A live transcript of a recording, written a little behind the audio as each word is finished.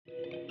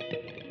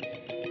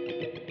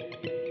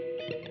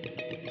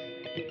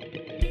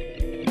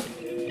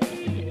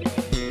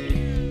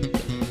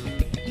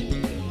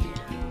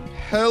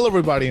Hello,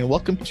 everybody, and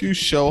welcome to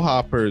Show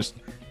Hoppers.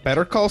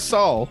 Better Call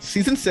Saul,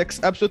 Season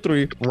 6, Episode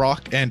 3,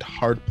 Rock and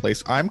Hard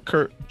Place. I'm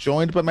Kurt,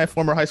 joined by my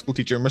former high school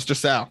teacher, Mr.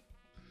 Sal.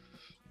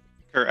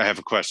 Kurt, I have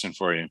a question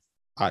for you.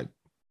 I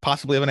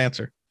possibly have an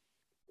answer.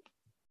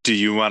 Do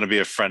you want to be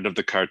a friend of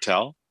the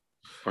cartel,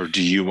 or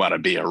do you want to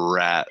be a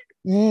rat?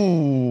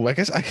 Ooh, I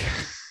guess I...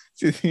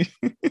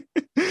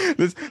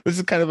 this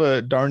is kind of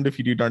a darned if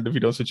you do, darned if you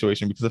don't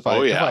situation, because if I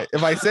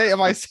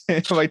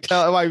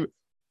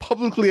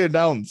publicly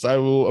announce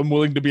I'm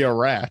willing to be a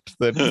rat,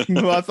 then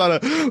that's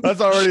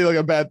already like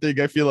a bad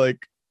thing. I feel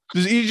like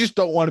you just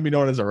don't want to be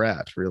known as a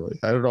rat, really.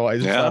 I don't know.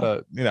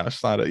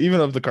 It's not even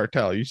of the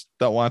cartel. You just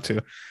don't want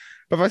to.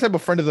 But if I say I'm a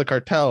friend of the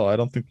cartel, I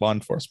don't think law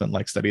enforcement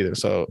likes that either.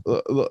 So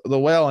the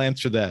way I'll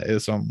answer that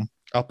is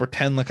I'll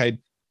pretend like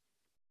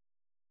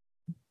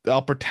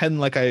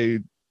I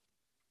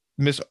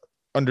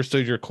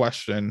misunderstood your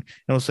question, and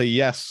I'll say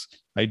yes,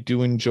 I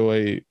do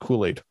enjoy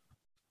Kool-Aid.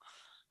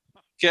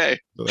 Okay.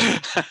 So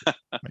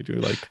I do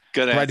like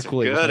good answer.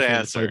 Kool-Aid. Good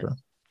answer.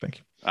 Thank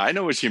you. I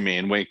know what you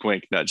mean. Wink,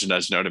 wink, nudge,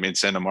 nudge. Know what I mean?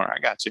 Say no more. I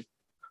got you.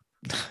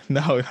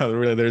 No,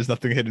 really, there's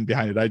nothing hidden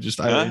behind it. I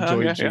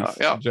enjoy juice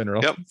in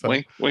general. Yep. So.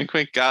 Wink, wink,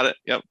 wink. Got it.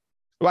 Yep.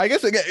 Well, I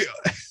guess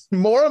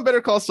more on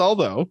Better Call Saul,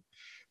 though,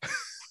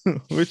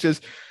 which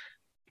is,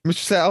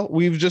 Mr. Sal,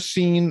 we've just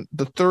seen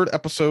the third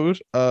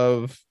episode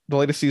of the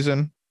latest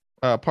season,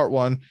 part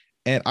 1,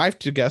 and I have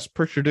to guess,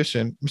 per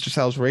tradition, Mr.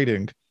 Sal's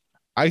rating.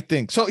 I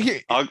think so. Here,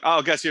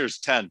 I'll guess yours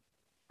 10.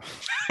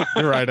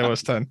 You're right. I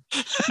was 10.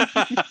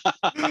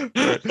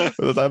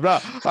 I'm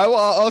not.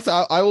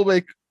 I will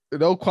make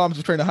no qualms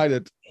of trying to hide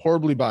it.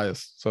 Horribly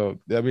biased. So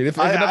I mean,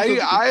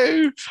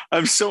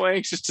 I'm so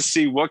anxious to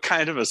see what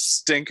kind of a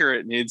stinker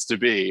it needs to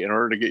be in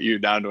order to get you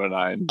down to a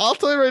 9. I'll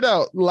tell you right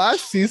now.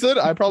 Last season,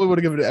 I probably would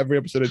have given it every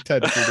episode a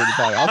 10.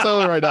 I'll tell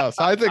you right now.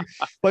 So I think,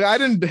 like, I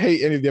didn't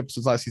hate any of the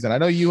episodes last season. I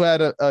know you had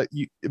a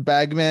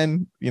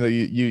Bagman. You know,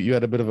 you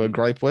had a bit of a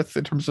gripe with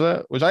in terms of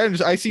that, which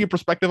I see your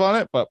perspective on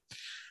it, but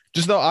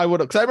just know I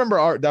would have, because I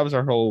remember that was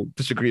our whole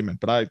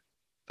disagreement. But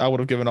I would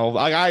have given all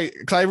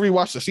because I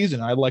rewatched the season.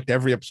 I liked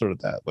every episode of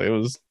that. Like, it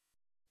was.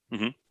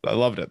 Mm-hmm. I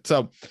loved it.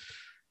 So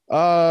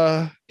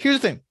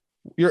here's the thing.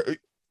 Your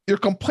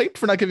complaint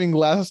for not giving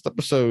last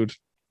episode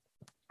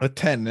a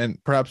 10,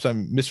 and perhaps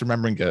I'm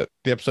misremembering it,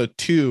 the episode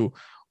 2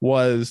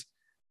 was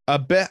a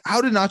bit,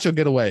 how did Nacho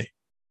get away?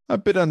 A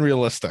bit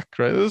unrealistic,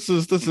 right? This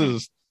is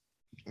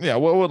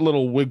what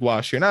little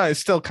wigwash here. Now it's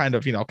still kind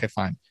of, okay,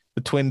 fine.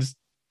 The twins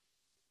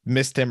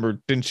missed him or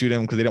didn't shoot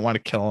him because they didn't want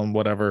to kill him,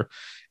 whatever,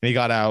 and he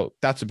got out.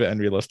 That's a bit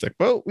unrealistic,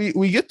 but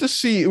we get to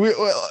see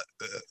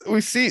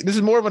we see this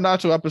is more of a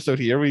Nacho episode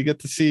here. We get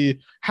to see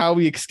how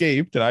he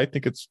escaped, and I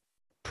think it's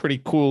pretty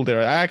cool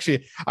there.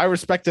 I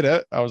respected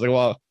it. I was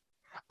like,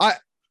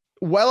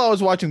 while I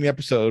was watching the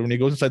episode, when he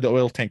goes inside the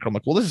oil tanker, I'm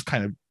like, well, this is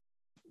kind of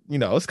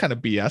it's kind of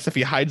BS. If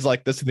he hides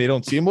like this and they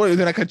don't see him,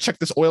 then I could check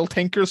this oil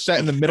tanker set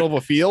in the middle of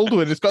a field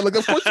when it's got, like,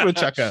 of course you would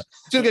check it.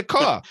 He's gonna get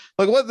caught.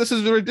 Like, what? This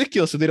is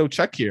ridiculous if they don't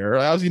check here.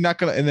 How's he not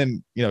gonna? And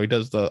then he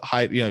does the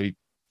hide.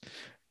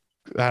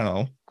 I don't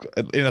know,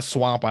 in a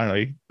swamp. I don't know.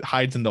 He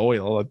hides in the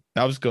oil.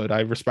 That was good.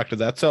 I respected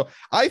that. So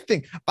I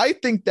think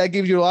that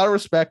gives you a lot of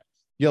respect.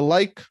 You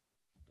like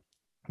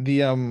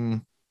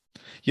Nacho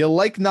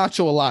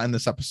a lot in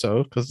this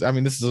episode, because I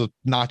mean, this is a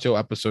Nacho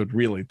episode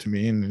really to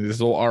me, and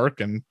this whole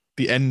arc and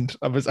the end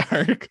of his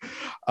arc.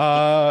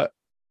 I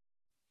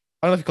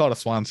don't know if you call it a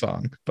swan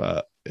song,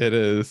 but it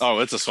is. Oh,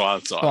 it's a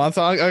swan song. Swan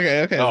song.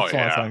 Okay. Oh,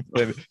 swan song.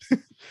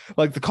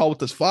 Like the call with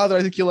his father,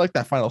 I think you like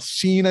that final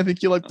scene. I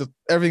think you like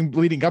everything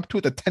leading up to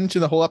it, the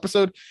tension, the whole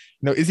episode.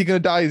 Is he gonna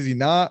die? Is he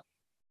not?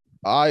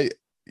 You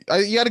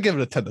got to give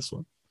it a 10. This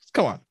one,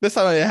 come on. This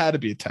time it had to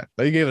be a 10.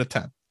 You gave it a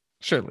 10.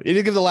 Surely you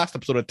did give the last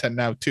episode a 10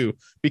 now too,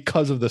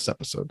 because of this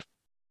episode.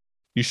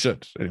 You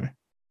should anyway.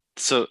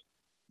 So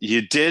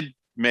you did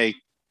make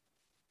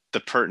the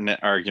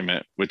pertinent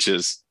argument, which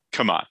is,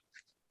 come on.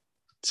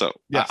 So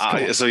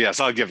yes,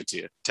 I'll give it to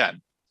you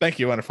 10. Thank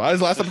you. Wonderful.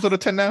 Is last episode a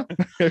 10 now?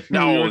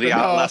 No,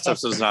 last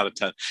episode is not a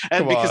 10.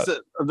 And because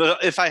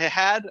if I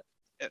had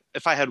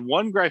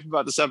one gripe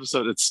about this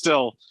episode, it's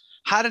still,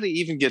 how did he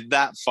even get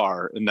that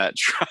far in that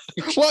track?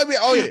 Well, I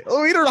mean,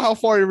 we don't know how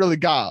far he really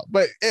got,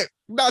 but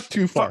not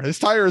too far. His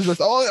tire is just.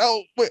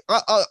 Wait,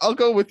 I'll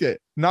go with you.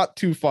 Not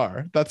too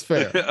far. That's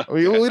fair.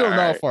 We don't know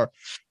how far,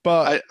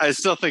 but I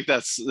still think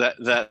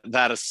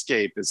that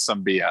escape is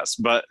some BS.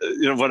 But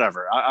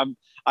whatever.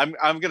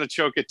 I'm gonna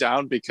choke it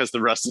down because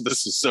the rest of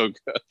this is so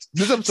good.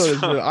 This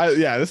episode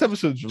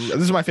this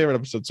is my favorite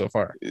episode so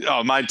far.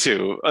 Oh, mine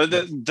too.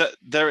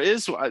 There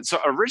is so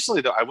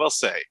originally, though, I will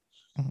say,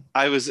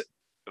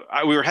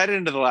 we were headed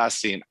into the last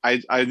scene.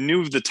 I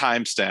knew the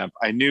timestamp.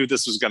 I knew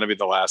this was going to be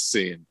the last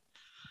scene,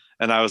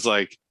 and I was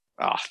like,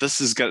 this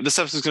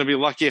episode's going to be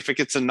lucky if it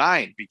gets a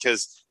 9,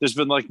 because there's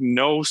been like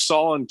no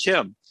Saul and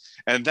Kim,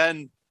 and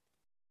then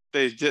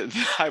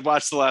I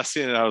watched the last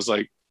scene and I was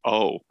like,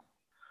 oh,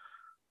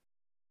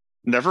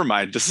 never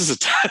mind. This is a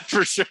 10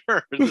 for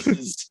sure.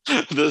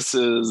 This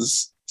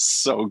is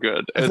so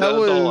good. And that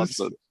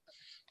was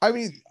I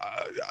mean,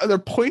 they're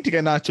pointing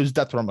at Nacho's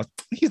death. Where I'm like,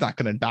 he's not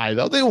gonna die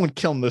though. They won't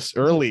kill him this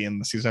early in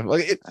the season.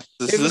 Like, if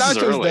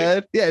Nacho's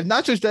dead, if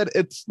Nacho's dead,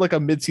 it's like a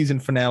mid-season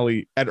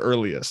finale at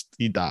earliest.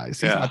 He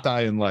dies. He's not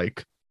dying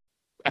like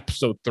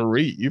episode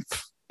 3.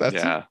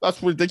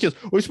 That's ridiculous.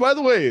 Which, by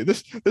the way,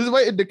 this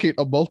might indicate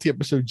a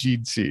multi-episode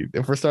Gene scene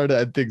if we're starting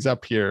to add things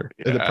up here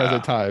in the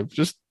present time.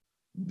 Just,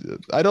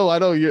 I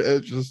know you.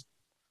 It's just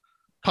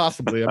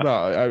possibly. I'm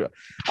not. I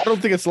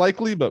don't think it's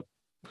likely, but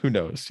who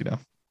knows? You know.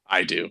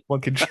 I do.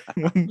 One can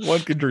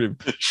dream.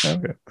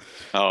 Okay.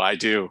 Oh, I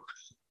do.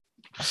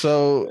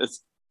 So,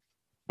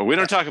 but we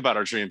don't talk about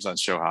our dreams on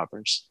Show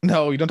Hoppers.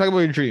 No, you don't talk about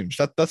your dreams.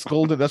 That's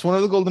golden. That's one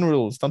of the golden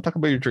rules. Don't talk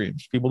about your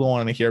dreams. People don't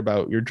want to hear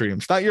about your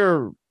dreams. Not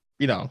your,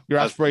 your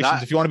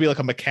aspirations. If you want to be like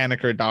a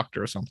mechanic or a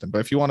doctor or something, but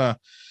if you go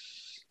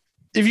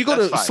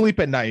to sleep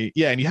at night,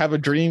 and you have a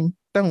dream,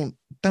 don't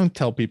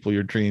tell people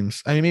your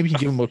dreams. I mean, maybe you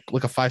give them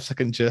like a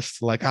 5-second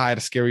gist, like, I had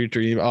a scary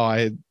dream.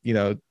 But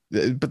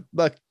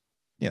like.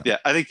 Yeah,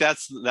 I think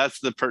that's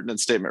the pertinent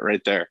statement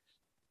right there.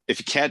 If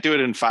you can't do it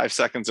in 5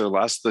 seconds or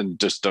less, then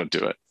just don't do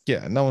it.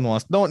 Yeah, no one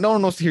wants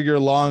to hear your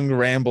long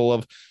ramble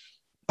of,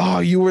 oh,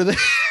 you were there,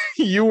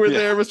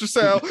 there, Mr.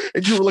 Sal,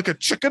 and you were like a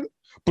chicken,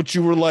 but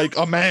you were like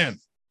a man.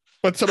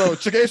 But so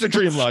chicken is a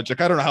dream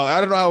logic. I don't know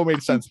how it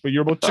made sense, but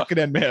you're both chicken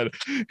and man.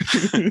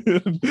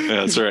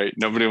 That's right.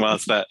 Nobody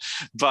wants that.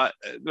 But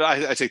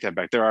I take that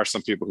back. There are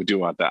some people who do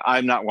want that.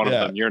 I'm not one of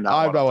them. You're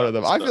not. I'm not one of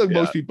them. I feel like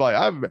most people.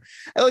 I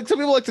like some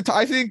people like to.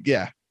 I think.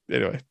 Yeah.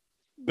 Anyway,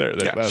 there.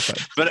 That's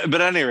fine. But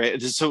at any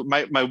rate, so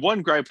my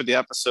one gripe with the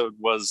episode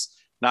was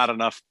not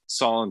enough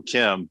Saul and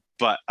Kim.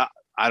 But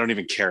I don't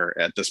even care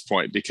at this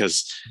point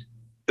because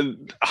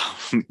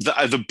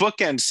the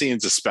bookend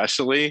scenes,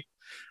 especially,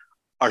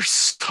 are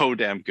so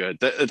damn good.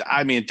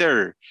 I mean,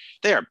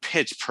 they are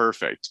pitch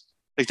perfect.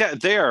 Like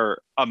that, they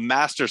are a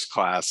master's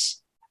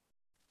class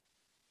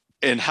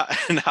in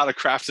how to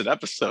craft an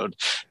episode.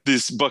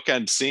 These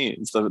bookend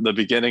scenes, the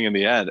beginning and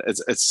the end,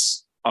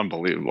 it's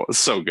unbelievable. It's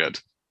so good.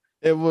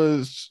 It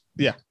was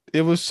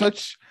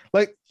such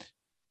like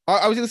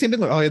I was in the same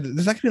thing. Like, oh yeah,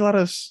 there's not gonna be a lot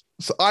of.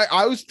 So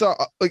I was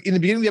like in the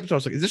beginning of the episode, I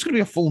was like, is this gonna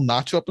be a full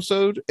Nacho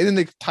episode? And then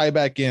they tie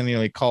back in.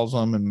 He calls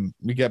them, and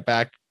we get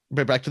back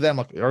to them.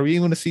 Like, are we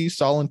going to see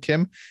Saul and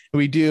Kim? And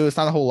we do. It's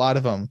not a whole lot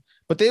of them,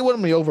 but they won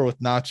me over with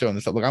Nacho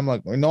and stuff. Like, I'm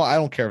like, no, I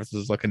don't care if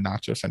this is like a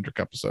Nacho centric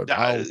episode.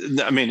 I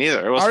mean,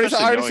 neither. I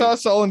already saw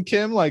Saul and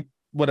Kim. Like,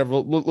 whatever.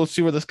 Let's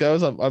see where this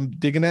goes. I'm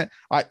digging it.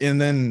 And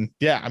then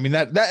I mean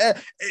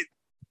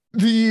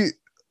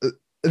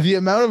the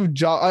amount of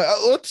job.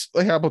 Let's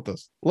how about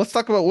this? Let's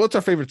talk about what's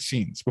our favorite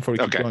scenes before we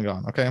keep going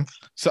on. Okay,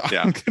 so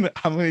I'm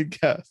gonna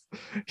guess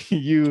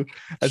you,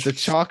 as the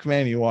chalk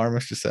man you are,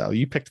 Mr. Sal,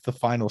 you picked the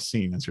final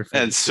scene as your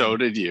favorite. And so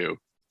did you.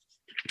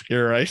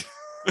 You're right.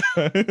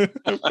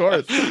 Of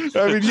course.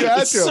 I mean, you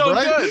had to,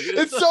 right?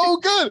 It's so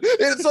good.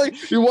 It's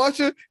like you watch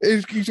it,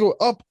 and you go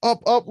up,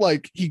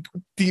 like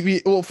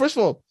well, first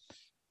of all,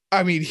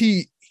 I mean,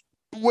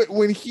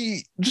 when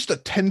he just the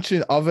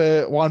tension of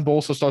it, Juan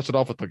Bolsa starts it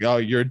off with like, oh,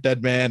 you're a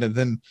dead man, and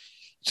then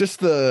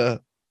just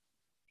the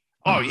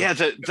how he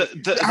explodes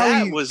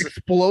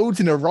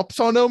and erupts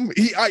on him.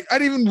 I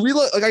didn't even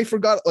realize, like, I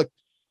forgot like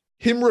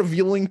him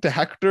revealing to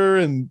Hector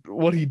and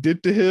what he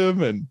did to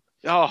him, and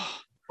oh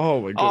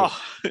my god.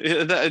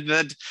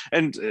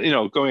 And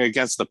going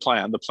against the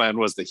plan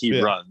was that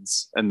he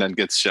runs and then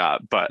gets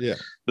shot, but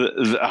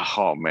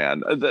oh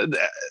man,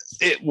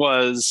 it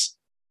was.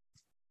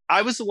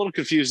 I was a little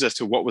confused as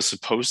to what was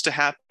supposed to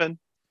happen.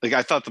 Like,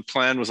 I thought the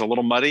plan was a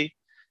little muddy,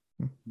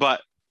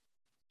 but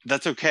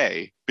that's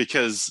okay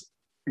because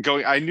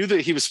I knew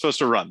that he was supposed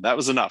to run. That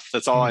was enough.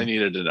 That's all I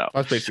needed to know.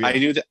 I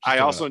knew that. I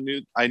also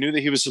knew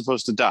that he was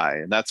supposed to die,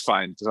 and that's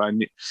fine. So I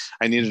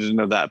needed to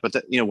know that. But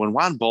when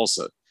Juan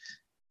Bolsa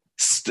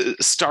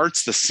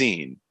starts the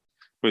scene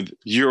with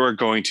 "You're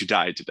going to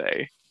die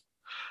today,"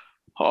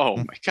 oh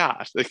my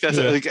god! Like that's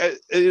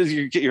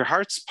you get your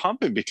heart's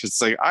pumping because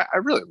like I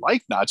really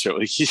like Nacho.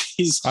 Like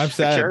he's a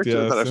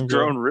character that I've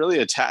grown really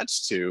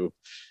attached to,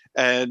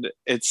 and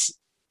it's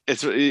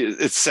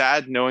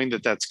sad knowing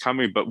that that's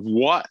coming. But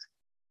what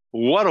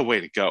a way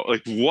to go!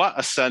 Like what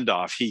a send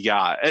off he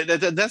got. And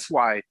that's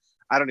why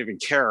I don't even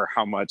care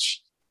how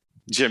much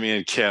Jimmy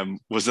and Kim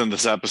was in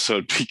this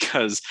episode,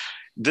 because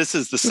this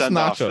is the send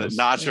off that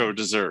Nacho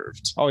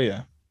deserved. Oh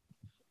yeah.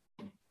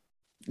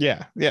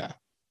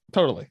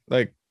 Totally.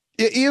 Like,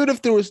 even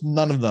if there was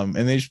none of them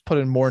and they just put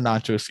in more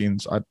Nacho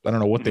scenes, I don't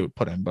know what they would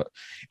put in, but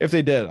if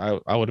they did,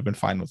 I would have been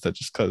fine with it,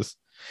 just because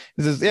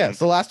it's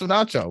the last of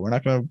Nacho. We're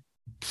not going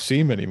to see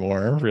him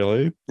anymore,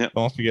 really,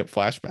 unless we get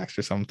flashbacks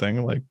or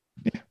something. Like,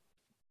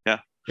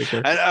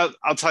 and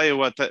I'll tell you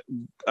what, the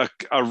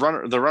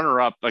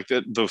runner up, like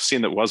the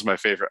scene that was my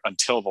favorite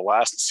until the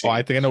last scene. Oh,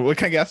 I think I know. What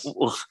can I guess?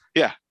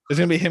 Yeah, it's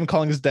gonna be him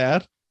calling his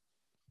dad.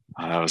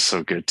 Oh, that was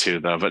so good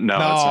too, though. But no,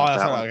 it's not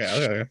that one.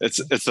 Okay.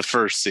 It's the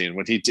first scene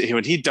when he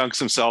dunks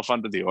himself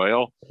under the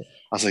oil. I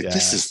was like,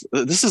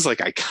 this is like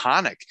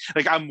iconic.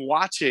 Like I'm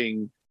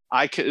watching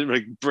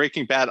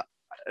Breaking Bad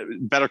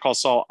Better Call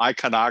Saul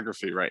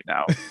iconography right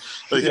now.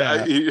 Like,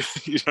 Yeah. you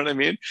know what I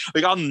mean?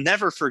 Like, I'll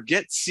never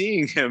forget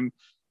seeing him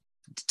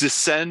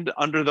descend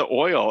under the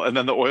oil, and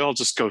then the oil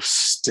just goes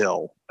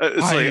still. It's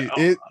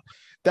like,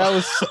 That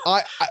was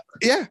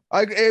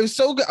it was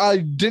so good. I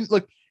didn't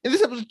like in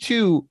this episode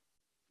too.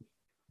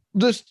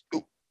 Just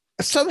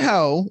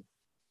somehow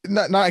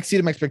not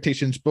exceeded my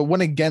expectations, but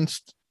went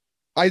against.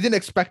 I didn't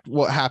expect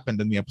what happened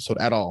in the episode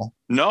at all.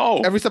 no,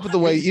 Every step of the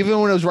way, even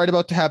when it was right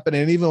about to happen,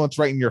 and even when it's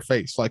right in your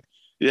face, like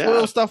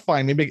oil stuff,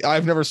 fine. Maybe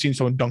I've never seen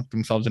someone dunk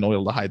themselves in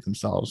oil to hide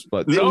themselves,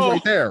 but it was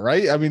right there,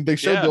 right? I mean, they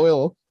showed the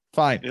oil,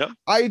 fine. Yeah.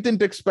 I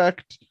didn't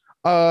expect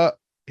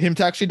him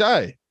to actually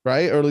die,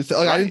 right? Or at least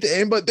like, I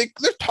didn't. But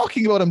they're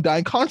talking about him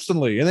dying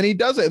constantly, and then he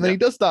does it, and then he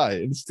does die.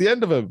 And it's the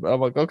end of him.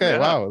 I'm like, okay,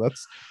 wow,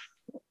 that's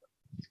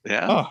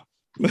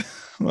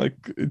like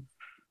it's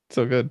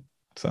so good.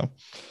 So.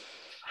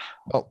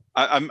 Well,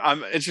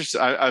 I'm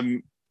interested.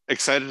 I'm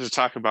excited to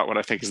talk about what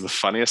I think is the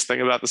funniest thing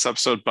about this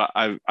episode, but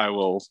I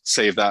will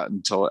save that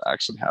until it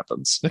actually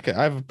happens. Okay,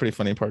 I have a pretty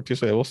funny part too,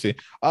 so yeah, we'll see.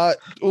 So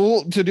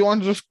do you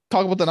want to just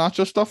talk about the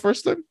nacho stuff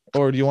first, then,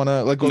 or do you want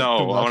to like?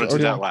 No, I want to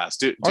do that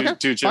last.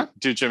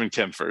 Do Jim and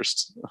Kim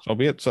first. So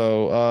be it.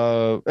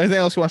 So, anything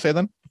else you want to say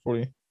then before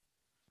we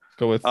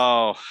go with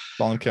Saul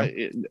and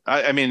Kim?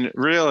 I mean,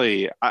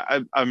 really,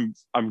 I'm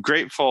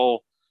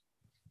grateful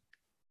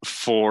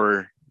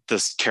for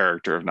this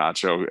character of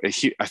Nacho.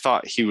 I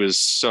thought he was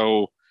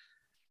so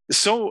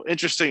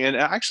interesting, and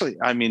actually,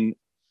 I mean,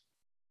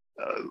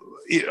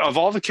 of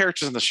all the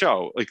characters in the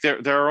show, like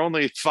there are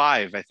only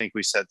 5, I think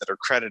we said, that are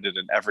credited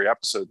in every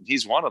episode, and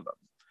he's one of them.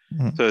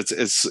 Mm-hmm. So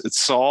it's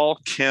Saul,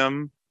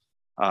 Kim,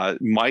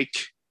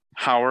 Mike,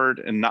 Howard,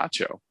 and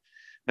Nacho,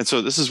 and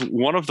so this is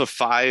one of the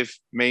 5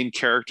 main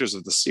characters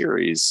of the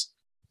series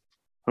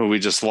who we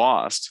just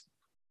lost.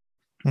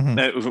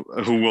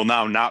 Mm-hmm. Who will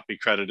now not be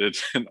credited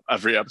in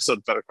every episode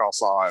of Better Call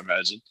Saul, I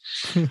imagine.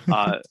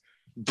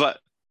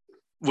 But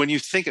when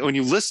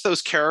you list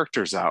those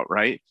characters out,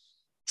 right?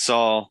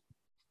 Saul,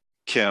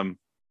 Kim,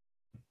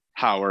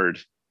 Howard,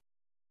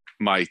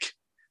 Mike,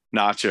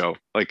 Nacho.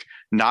 Like,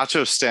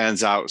 Nacho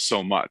stands out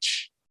so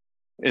much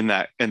in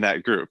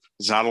that group.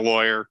 He's not a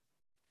lawyer.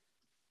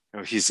 You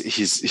know,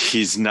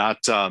 he's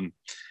not.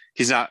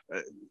 He's not.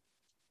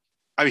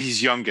 I mean,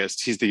 he's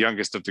youngest. He's the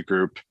youngest of the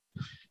group.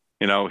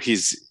 You know,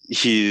 he's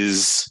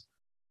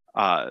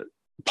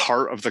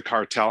part of the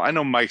cartel. I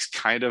know Mike's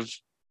kind of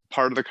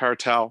part of the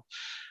cartel,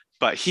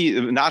 but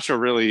Nacho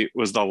really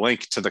was the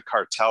link to the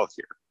cartel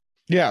here.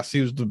 Yes,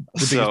 he was the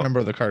biggest member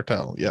of the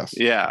cartel. Yes.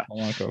 Yeah.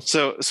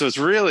 So it's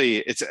really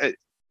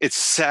it's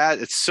sad.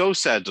 It's so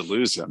sad to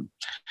lose him,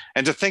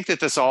 and to think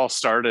that this all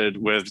started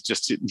with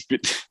just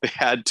they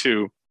had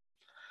to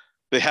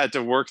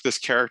work this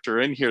character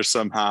in here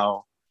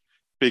somehow,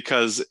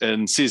 because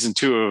in season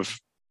 2 of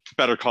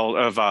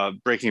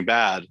Breaking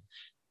Bad,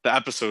 the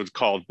episode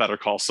called Better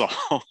Call Saul.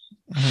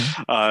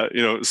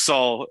 Mm-hmm.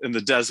 Saul in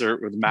the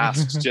desert with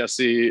masks,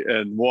 Jesse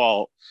and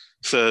Walt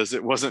says,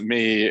 "It wasn't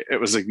me,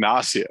 it was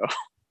Ignacio."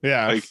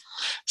 Yeah. Like,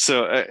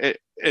 so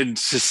and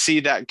to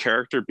see that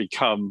character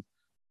become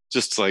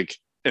just like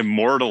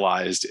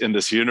immortalized in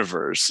this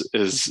universe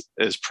is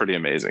pretty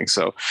amazing.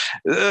 So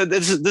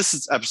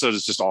this episode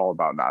is just all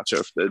about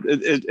Nacho,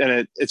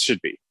 and it should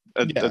be.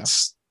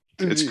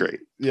 It's great.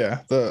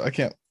 Yeah. I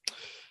can't.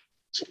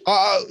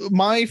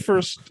 My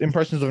first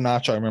impressions of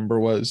Nacho, I remember,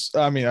 was,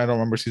 I mean, I don't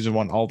remember season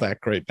 1 all that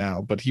great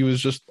now, but he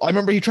was just, I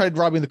remember he tried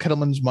robbing the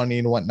Kettleman's money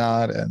and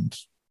whatnot, and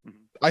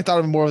I thought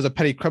of him more as a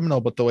petty criminal,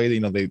 but the way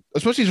they,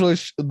 especially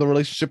the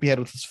relationship he had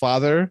with his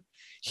father,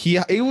 he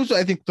was,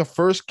 I think, the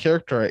first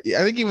character, I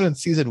think even in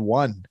season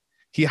 1,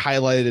 he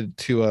highlighted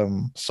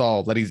to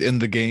Saul that he's in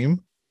the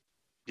game.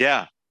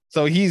 Yeah.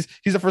 So he's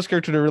the first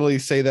character to really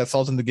say that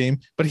Saul's in the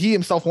game, but he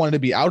himself wanted to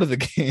be out of the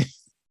game.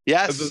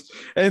 Yes.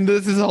 And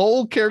this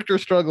whole character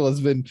struggle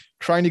has been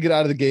trying to get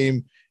out of the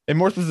game, and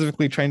more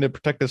specifically trying to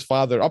protect his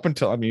father up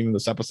until, I mean, in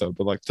this episode,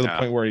 but like to the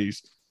point where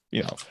he's,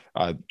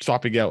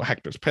 swapping out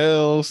Hector's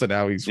pills, and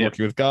now he's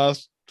working with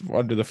Gus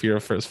under the fear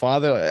for his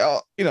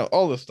father,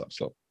 all this stuff.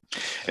 So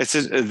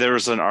there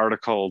was an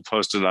article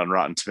posted on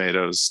Rotten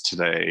Tomatoes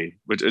today,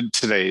 which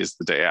today is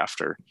the day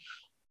after.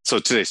 So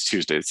today's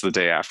Tuesday. It's the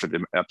day after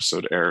the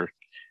episode aired.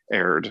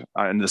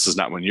 And this is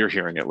not when you're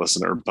hearing it,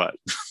 listener, but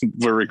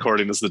we're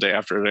recording this the day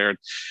after it aired.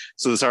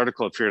 So this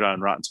article appeared on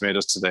Rotten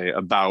Tomatoes today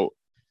about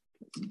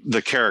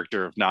the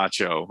character of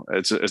Nacho.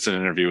 It's an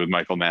interview with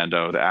Michael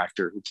Mando, the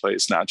actor who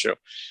plays Nacho,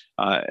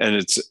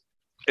 and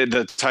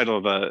the title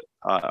of the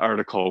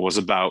article was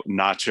about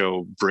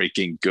Nacho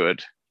breaking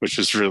good, which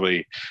is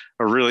really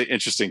a really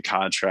interesting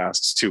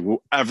contrast to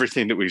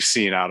everything that we've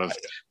seen out of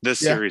this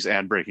series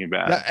and Breaking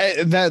Bad.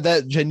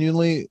 That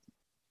genuinely.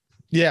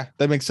 Yeah,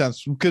 that makes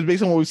sense, because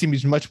based on what we've seen,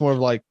 he's much more of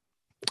like,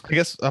 I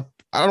guess, I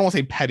don't want to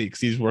say petty because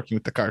he's working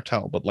with the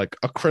cartel, but like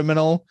a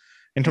criminal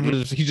in terms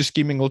of he's just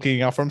scheming,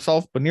 looking out for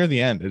himself. But near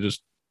the end,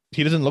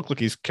 he doesn't look like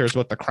he cares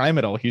about the crime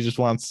at all. He just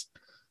wants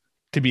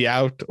to be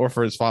out, or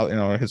for his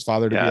father, his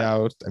father to be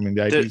out. I mean,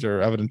 the IDs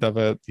are evident of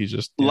it. He's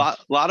just lot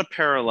of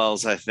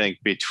parallels, I think,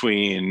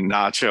 between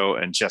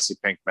Nacho and Jesse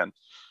Pinkman.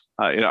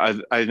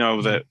 I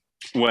know that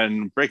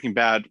when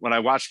I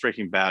watched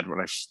Breaking Bad,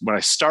 when I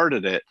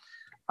started it,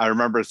 I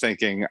remember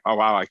thinking, oh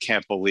wow, I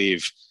can't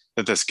believe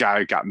that this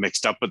guy got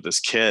mixed up with this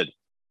kid.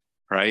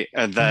 Right.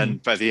 And then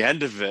by the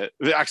end of it,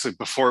 actually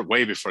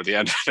way before the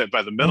end of it,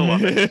 by the middle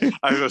of it,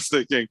 I was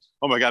thinking,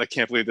 oh my God, I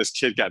can't believe this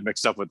kid got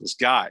mixed up with this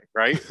guy.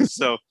 Right.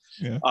 So,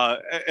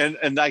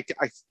 and I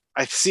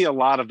see a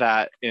lot of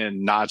that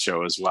in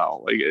Nacho as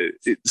well. Like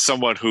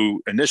someone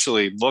who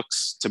initially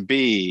looks to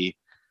be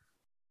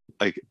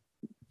like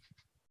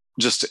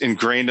just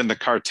ingrained in the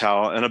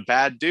cartel and a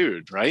bad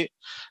dude. Right.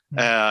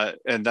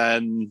 And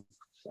then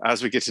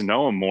as we get to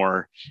know him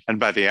more,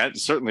 and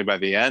certainly by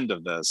the end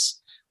of this,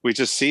 we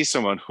just see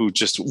someone who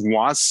just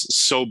wants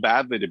so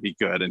badly to be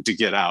good and to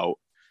get out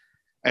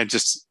and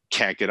just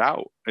can't get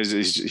out.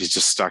 He's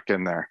just stuck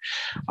in there.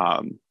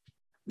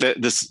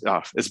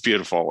 It's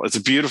beautiful. It's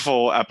a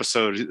beautiful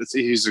episode.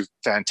 He's a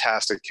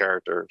fantastic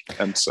character.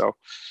 And so,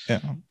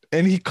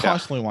 and he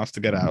constantly wants to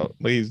get out.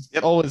 He's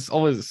always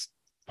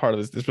part of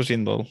this, especially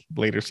in the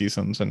later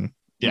seasons. And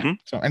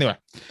so anyway,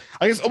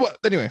 I guess, do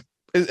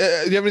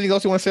you have anything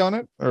else you want to say on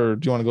it? Or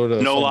do you want to go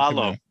to No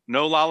Lalo?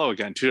 No Lalo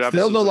again. 2 episodes.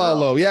 Still no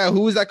Lalo. Yeah,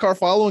 who is that car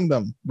following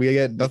them? We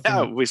get nothing.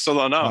 Yeah, we still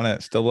don't know. On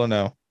it. Still don't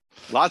know.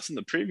 Lots in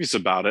the previews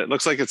about it.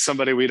 Looks like it's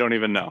somebody we don't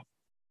even know.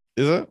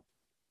 Is it?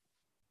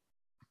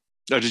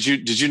 Oh, did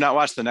you not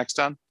watch the next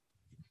one?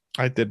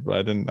 I did, but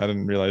I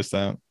didn't realize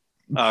that.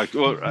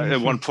 Well,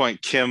 at one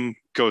point, Kim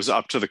goes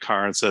up to the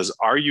car and says,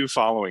 "Are you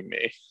following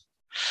me?"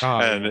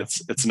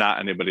 It's not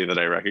anybody that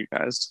I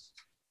recognized.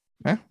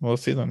 Yeah, we'll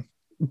see then.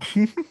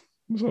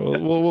 So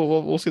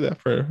we'll see that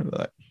for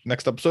the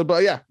next episode.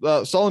 But yeah,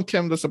 Saul and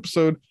Kim, this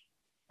episode,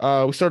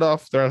 we start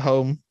off, they're at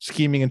home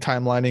scheming and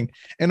timelining.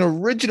 And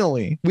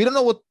originally, we don't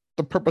know what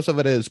the purpose of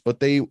it is, but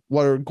they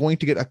were going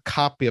to get a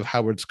copy of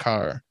Howard's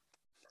car.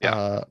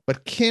 Yeah.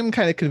 But Kim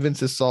kind of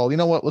convinces Saul, you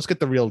know what? Let's get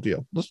the real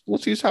deal.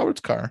 Let's use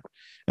Howard's car.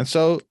 And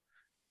so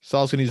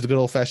Saul's gonna use the good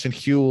old fashioned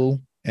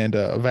Huel and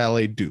a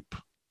valet dupe.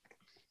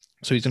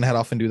 So he's gonna head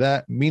off and do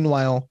that.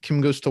 Meanwhile,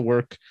 Kim goes to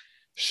work,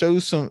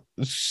 shows some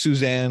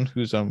Suzanne,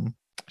 who's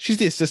she's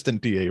the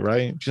assistant DA,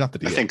 right? She's not the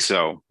DA. I think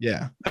so.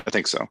 Yeah. I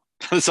think so.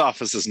 This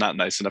office is not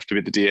nice enough to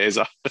be the DA's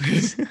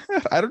office.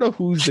 I don't know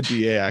who's the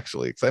DA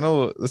actually, because I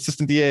know the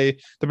assistant DA,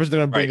 the person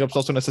they're going to bring up is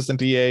also an assistant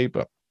DA.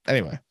 But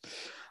anyway,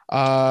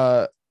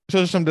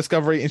 shows some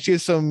discovery, and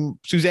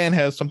Suzanne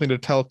has something to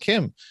tell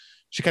Kim.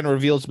 She kind of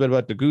reveals a bit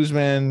about de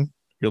Guzman.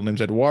 Real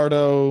name's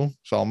Eduardo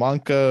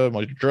Salamanca,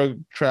 drug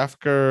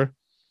trafficker.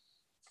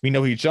 We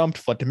know he jumped,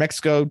 fled to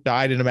Mexico,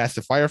 died in a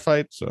massive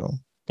firefight. So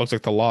looks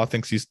like the law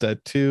thinks he's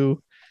dead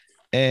too.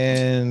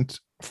 And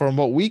from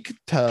what we could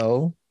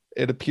tell,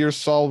 it appears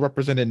Saul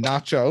represented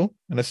Nacho,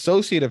 an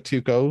associate of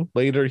Tuco.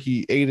 Later,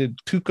 he aided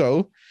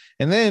Tuco,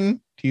 and then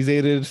he's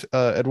aided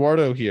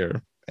Eduardo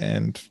here.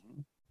 And,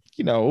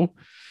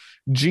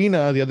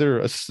 Gina, the other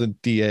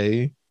assistant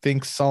DA,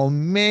 thinks Saul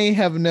may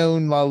have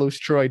known Lalo's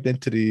true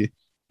identity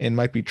and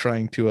might be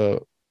trying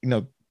to,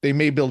 they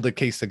may build a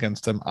case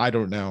against him. I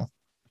don't know.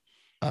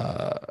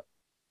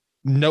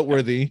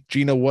 Noteworthy,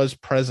 Gina was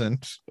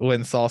present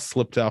when Saul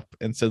slipped up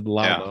and said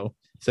Lalo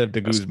instead of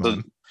de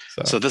Guzman.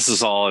 So this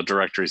is all a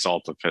direct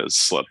result of his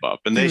slip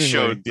up, and they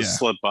showed the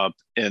slip up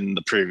in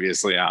the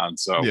previously on.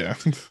 So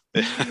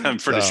I'm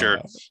pretty sure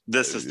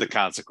this is the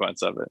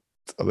consequence of it.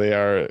 So they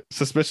are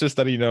suspicious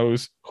that he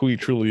knows who he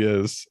truly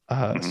is.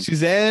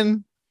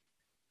 Suzanne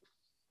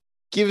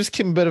gives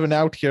Kim a bit of an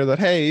out here that,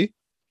 hey,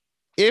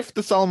 if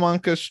the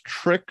Salamancas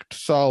tricked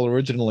Saul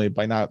originally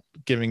by not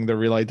giving the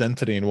real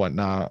identity and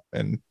whatnot,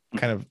 and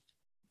kind of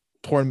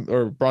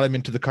brought him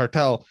into the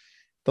cartel,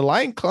 the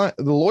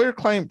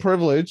lawyer-client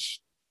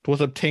privilege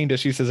was obtained, as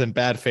she says, in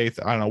bad faith.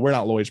 I don't know. We're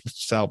not lawyers, Mr.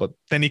 Sal, but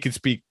then he could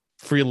speak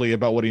freely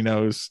about what he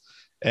knows,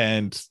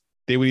 and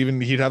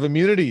he'd have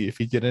immunity if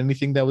he did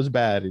anything that was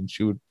bad, and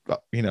she would,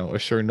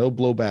 assure no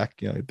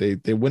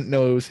blowback. They wouldn't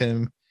know it was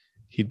him.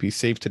 He'd be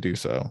safe to do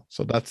so.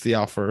 So that's the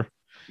offer.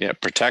 Yeah,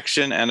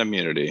 protection and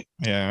immunity.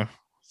 Yeah.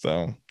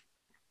 So,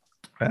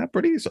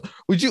 pretty. So,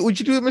 would you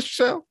do it, Mr.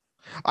 Sal?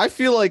 I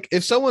feel like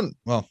if someone,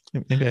 well,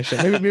 maybe I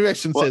should. Maybe I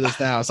shouldn't say this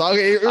now. So,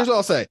 okay, here's what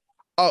I'll say.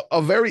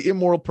 A very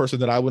immoral person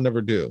that I would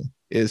never do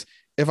is,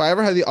 if I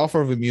ever had the offer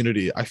of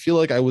immunity, I feel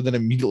like I would then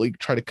immediately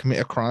try to commit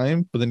a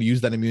crime, but then use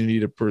that immunity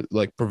to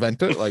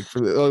prevent it, if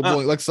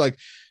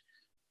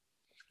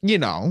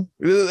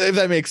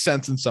that makes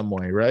sense in some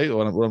way, right?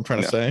 What I'm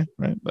trying to say,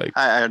 right? Like,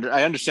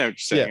 I understand what you're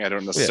saying. Yeah, I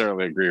don't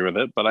necessarily agree with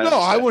it, but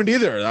I wouldn't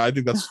either. I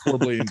think that's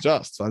horribly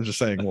unjust. So I'm just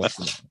saying,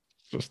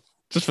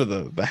 just for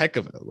the heck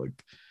of it, like,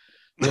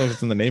 as long as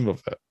it's in the name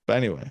of it. But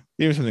anyway,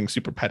 even something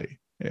super petty.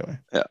 Anyway,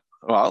 yeah.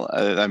 Well,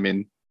 I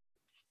mean,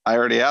 I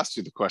already asked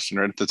you the question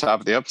right at the top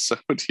of the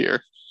episode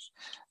here.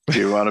 Do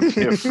you want to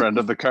be a friend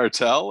of the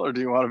cartel, or do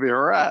you want to be a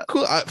rat?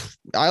 Cool.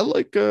 I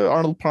like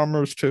Arnold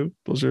Palmer's too.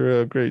 Those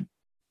are great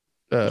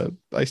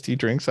iced tea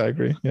drinks. I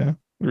agree. Yeah,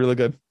 really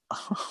good.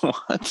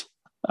 What?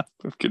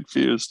 I'm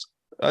confused.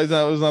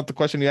 That was not the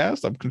question you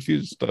asked. I'm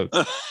confused.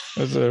 I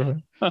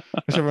should have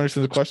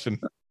understood the question.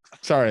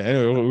 Sorry.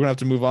 Anyway, we're gonna have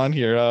to move on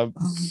here.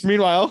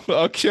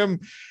 Meanwhile, Kim,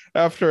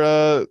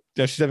 after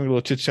she's having a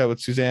little chit chat with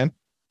Suzanne.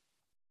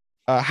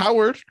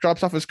 Howard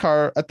drops off his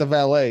car at the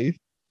valet,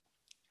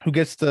 who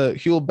gets the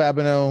Huel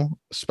Babineau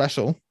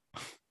special,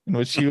 in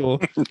which he will.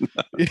 Okay,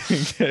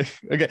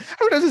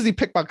 how many times has he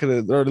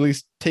pickpocketed, or at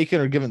least taken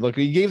or given? Look,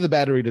 he gave the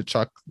battery to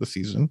Chuck this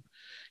season.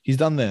 He's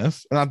done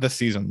this, not this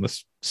season,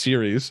 this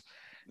series.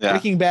 Yeah.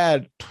 Breaking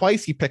Bad,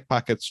 twice he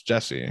pickpockets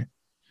Jesse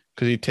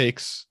because he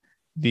takes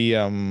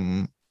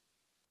the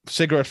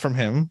cigarette from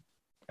him,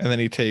 and then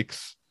he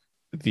takes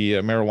the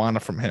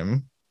marijuana from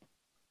him.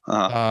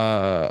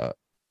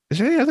 Is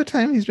there any other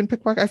time he's been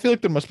pickpocketed? I feel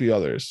like there must be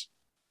others.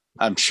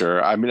 I'm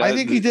sure. I mean, I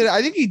think he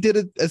did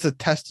it as a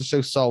test to show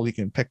Saul he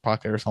can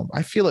pickpocket or something.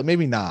 I feel like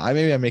maybe not.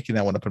 Maybe I'm making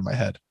that one up in my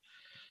head,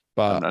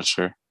 but I'm not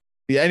sure.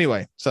 Yeah.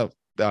 Anyway, so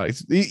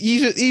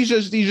he's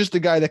just a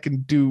guy that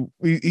can do.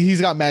 He's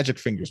got magic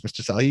fingers,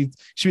 Mr. Saul. He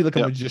should be like a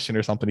magician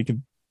or something. He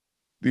can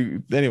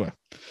do anyway.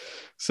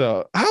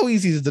 So how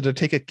easy is it to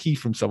take a key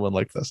from someone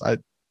like this?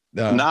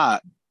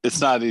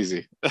 It's not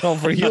easy. Well,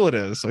 for Heel it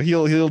is. So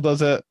Heel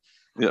does it.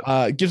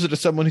 Yep. Gives it to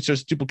someone who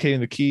starts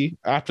duplicating the key.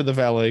 After the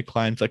valet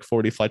climbs like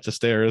 40 flights of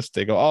stairs,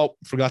 they go, "Oh,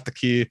 forgot the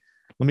key.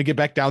 Let me get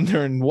back down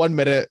there in 1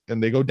 minute."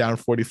 And they go down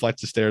 40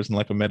 flights of stairs in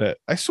like a minute.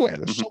 I swear,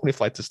 there's so many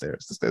flights of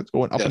stairs. The stairs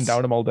going up and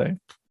down them all day.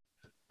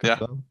 Yeah.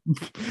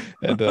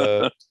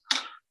 And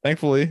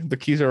thankfully, the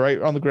keys are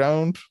right on the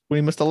ground when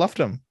he must have left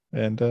them.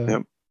 And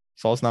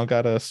Saul's now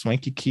got a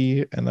swanky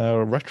key and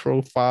a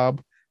retro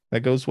fob that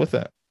goes with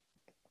it.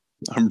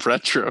 A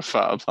retro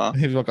fob, huh?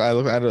 I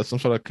look at some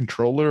sort of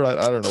controller.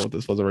 I don't know what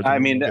this was originally. I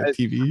mean,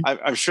 TV.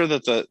 I'm sure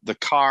that the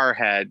car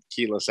had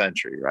keyless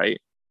entry, right?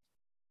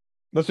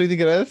 That's what you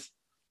think it is?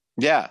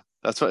 Yeah,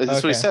 that's what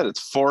he said. It's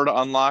 4 to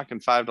unlock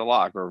and 5 to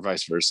lock, or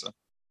vice versa.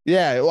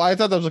 Yeah, well, I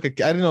thought that was like I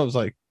didn't know it was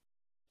like.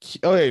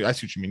 Oh yeah, I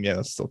see what you mean. Yeah,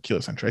 that's still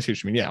keyless entry. I see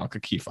what you mean. Yeah, like a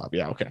key fob.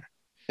 Yeah, okay.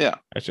 Yeah,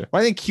 actually,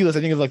 when I think keyless,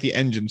 I think of like the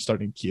engine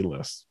starting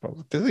keyless.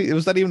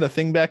 Was that even a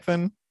thing back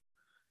then?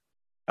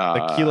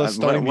 The keyless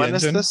starting when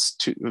is this?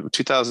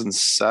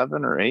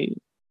 2007 or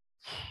 8?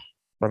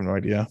 I have no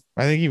idea.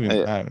 I think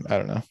even I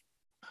don't know.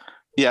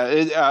 Yeah,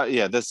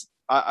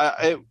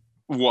 it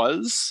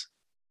was,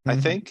 I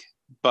think,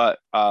 but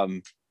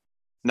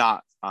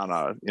not on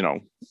a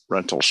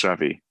rental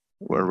Chevy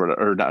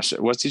or not.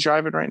 What's he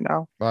driving right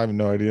now? I have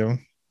no idea.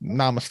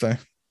 Namaste.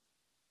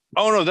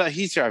 Oh no, that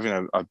he's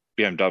driving a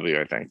BMW,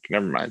 I think.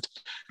 Never mind.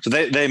 So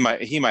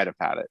he might have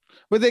had it.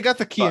 But they got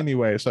the key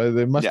anyway, so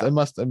they must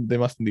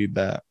need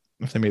that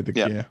if they made the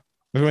key.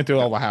 We went through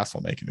all the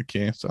hassle making the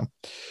key. So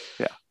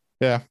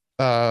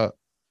yeah.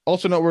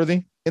 Also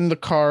noteworthy in the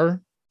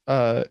car,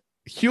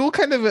 Huel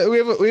kind of we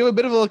have a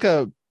bit of like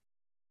a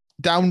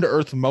down to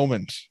earth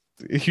moment.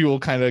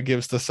 Huel kind of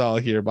gives to Saul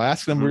here by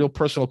asking him a real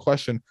personal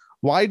question.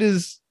 Why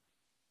does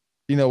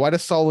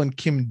Saul and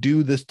Kim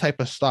do this type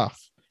of stuff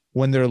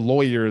when they're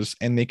lawyers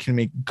and they can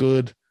make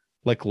good,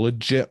 like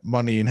legit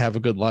money and have a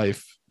good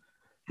life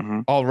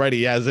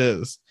already as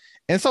is?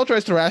 And Saul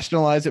tries to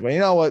rationalize it, but you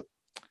know what?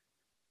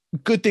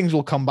 Good things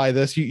will come by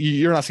this.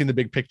 You're not seeing the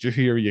big picture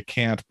here. You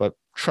can't, but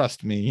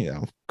trust me,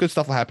 good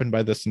stuff will happen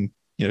by this. And,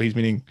 he's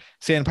meaning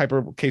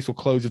Sandpiper case will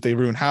close if they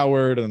ruin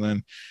Howard, and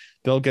then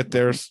they'll get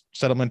their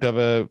settlement of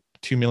a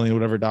 $2 million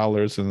whatever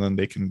dollars, and then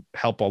they can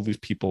help all these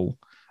people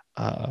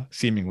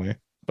seemingly.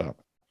 But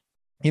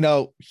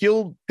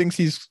Huel thinks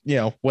he's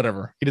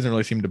whatever. He doesn't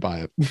really seem to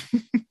buy it.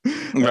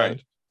 Right.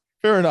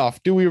 Fair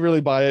enough. Do we really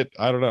buy it?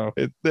 I don't know.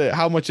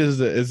 How much is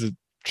it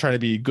trying to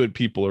be good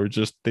people, or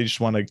they just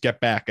want to get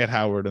back at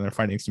Howard and they're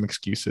finding some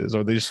excuses,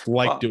 or they just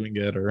like doing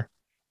it? Or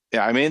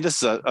yeah, I mean,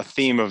 this is a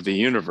theme of the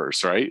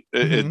universe, right?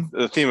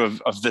 The theme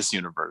of this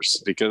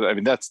universe, because I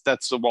mean that's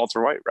the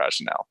Walter White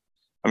rationale.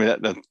 I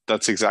mean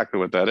that's exactly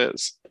what that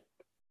is.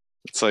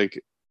 It's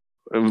like,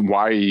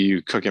 why are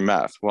you cooking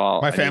meth?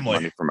 Well, my family. I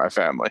need money for my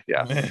family.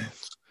 Yeah.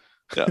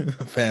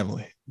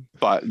 Family.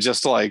 But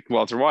just like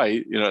Walter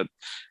White,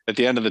 at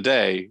the end of the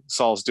day,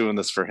 Saul's doing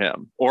this for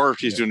him, or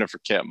he's doing it for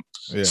Kim.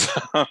 Yeah.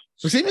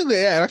 So seemingly,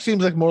 it actually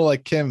seems like more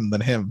like Kim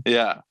than him.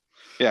 Yeah.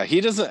 Yeah.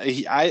 He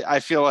doesn't. I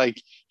feel like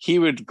he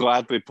would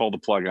gladly pull the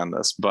plug on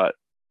this, but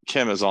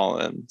Kim is all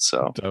in.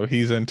 So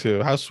he's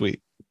into. How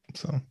sweet.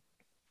 So,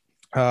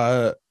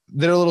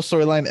 their little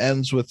storyline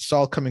ends with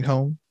Saul coming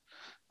home.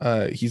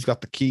 He's got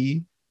the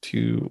key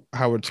to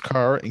Howard's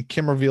car, and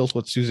Kim reveals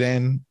what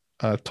Suzanne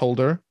told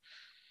her.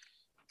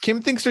 Kim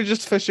thinks they're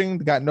just fishing.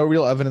 They got no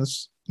real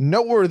evidence.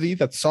 Noteworthy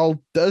that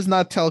Saul does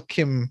not tell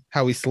Kim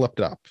how he slipped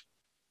up.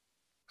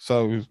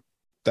 So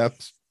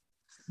that's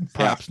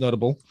perhaps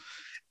notable.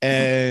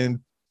 And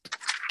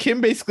Kim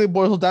basically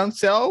boils down,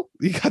 Saul,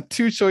 you got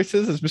two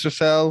choices, as Mr.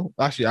 Saul.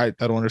 Actually, I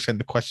don't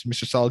understand the question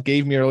Mr. Saul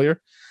gave me earlier.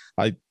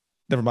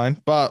 Never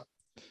mind. But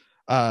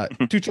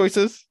two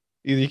choices.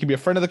 Either you can be a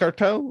friend of the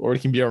cartel or you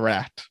can be a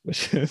rat,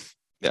 which is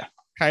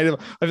kind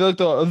of, I feel like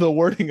the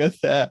wording of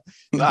that.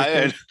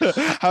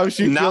 How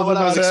she feels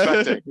about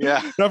it.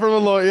 Yeah. Not from a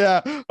lawyer.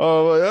 Yeah.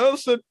 Oh,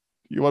 so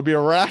You want to be a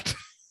rat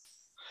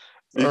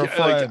or a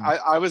friend?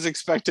 I was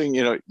expecting,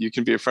 you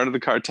can be a friend of the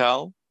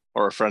cartel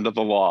or a friend of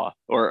the law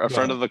or a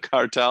friend of the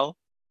cartel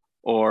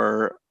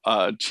or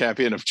a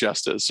champion of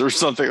justice or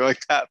something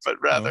like that,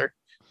 but rather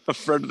a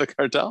friend of the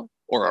cartel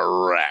or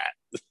a rat.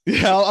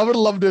 Yeah, I would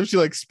love to if she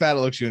like spat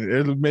at you.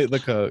 It would make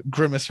like a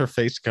grimace her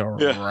face go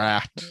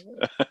rat.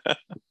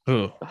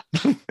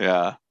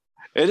 Yeah.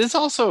 It is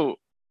also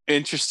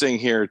interesting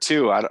here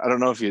too. I don't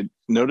know if you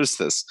noticed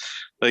this.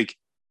 Like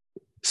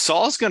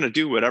Saul's going to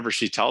do whatever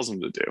she tells him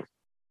to do.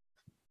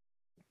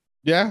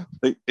 Yeah.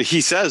 Like,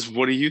 he says,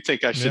 "What do you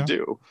think I should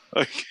do?"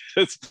 Like,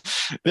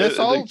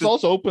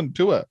 Saul's open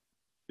to it.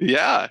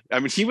 Yeah. I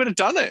mean, he would have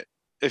done it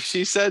if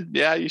she said,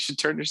 "Yeah, you should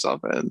turn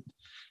yourself in."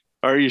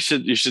 Or you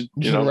should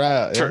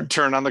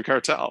turn on the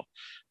cartel.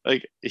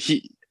 Like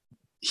he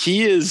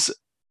is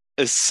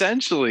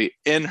essentially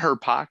in her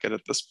pocket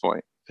at this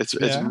point. It's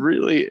a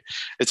really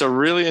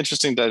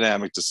interesting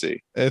dynamic to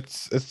see. I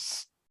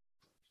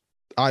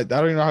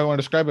don't even know how I want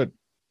to describe it.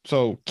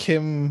 So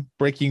Kim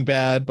Breaking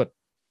Bad, but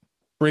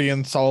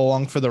bringing Saul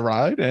along for the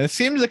ride, and it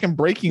seems like in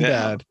Breaking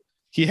Bad,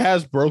 he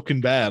has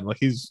broken bad. Like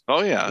he's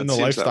in the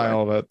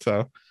lifestyle of it.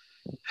 So.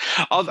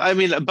 I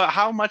mean, but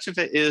how much of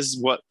it is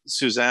what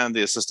Suzanne,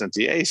 the assistant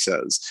DA,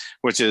 says,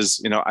 which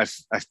is, I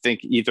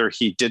think either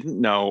he didn't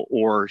know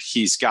or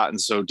he's gotten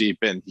so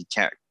deep in he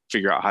can't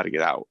figure out how to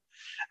get out,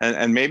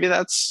 and maybe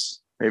that's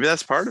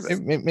part of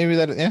it. Maybe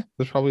that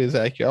probably is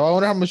accurate. I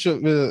wonder how much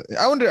of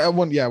I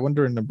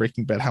wonder in the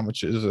Breaking Bad how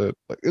much is it,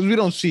 like, we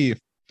don't see.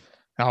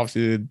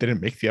 Obviously, they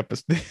didn't make the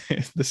episode.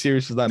 The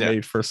series was not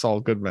made for Saul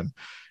Goodman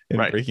in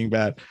Breaking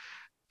Bad,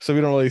 so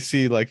we don't really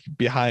see like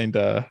behind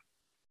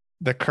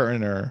the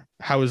curtain or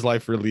how his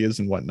life really is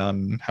and whatnot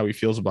and how he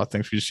feels about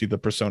things. We just see the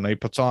persona he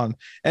puts on.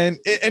 And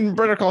in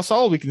Better Call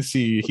Saul, we can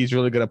see he's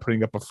really good at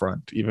putting up a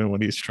front, even when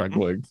he's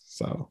struggling.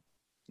 So,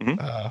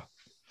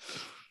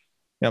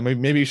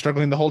 maybe he's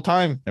struggling the whole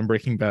time in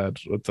Breaking Bad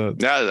with the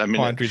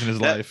quandaries in his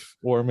life.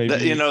 Or maybe,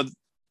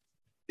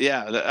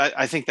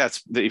 I think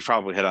that you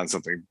probably hit on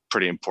something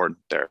pretty important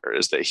there,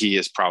 is that he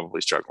is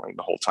probably struggling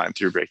the whole time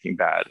through Breaking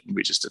Bad. And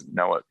we just didn't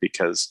know it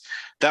because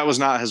that was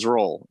not his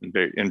role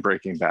in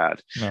Breaking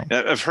Bad. No.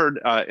 I've heard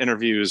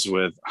interviews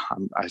with,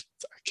 I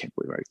can't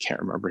believe I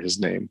can't remember his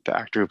name, the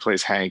actor who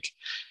plays Hank.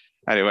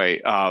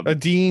 Anyway,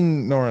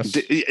 Dean Norris.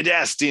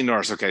 Yes, Dean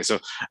Norris. Okay. So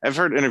I've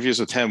heard interviews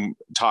with him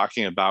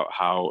talking about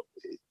how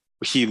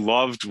he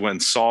loved when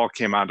Saul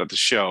came out of the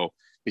show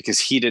because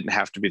he didn't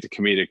have to be the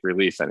comedic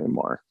relief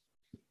anymore.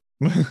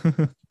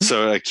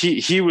 So like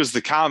he was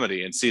the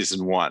comedy in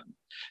season 1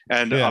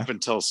 and up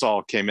until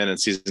Saul came in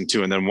season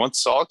 2, and then once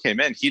Saul came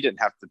in, he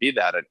didn't have to be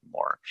that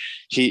anymore.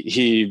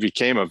 He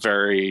became a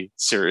very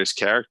serious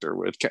character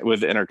with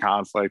inner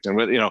conflict and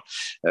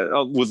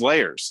with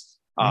layers.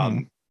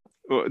 And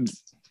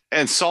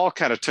Saul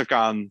kind of took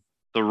on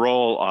the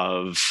role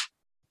of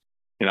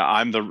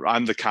I'm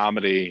the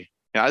comedy.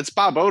 Yeah, it's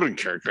Bob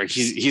Odenkirk. Like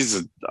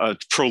he's a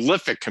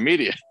prolific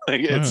comedian.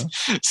 Like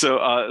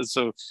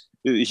so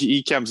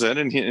he comes in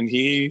and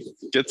he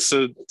gets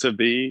to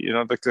be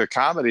the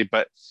comedy,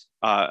 but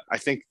I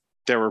think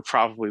there were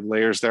probably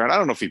layers there, and I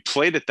don't know if he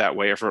played it that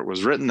way or if it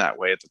was written that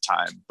way at the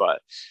time,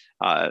 but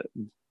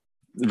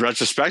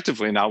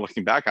retrospectively now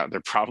looking back on it,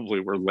 there probably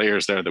were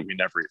layers there that we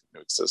never even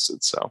knew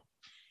existed. So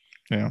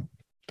yeah,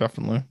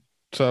 definitely.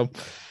 So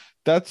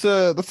that's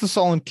the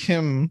Saul and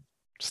Kim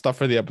stuff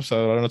for the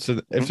episode. I don't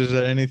know if there's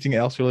anything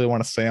else you really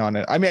want to say on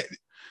it. I mean,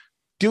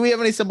 do we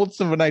have any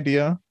semblance of an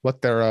idea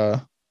what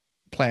their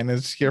plan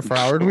is here for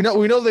Howard? We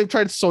know they've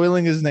tried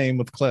soiling his name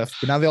with Cliff,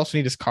 but now they also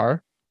need his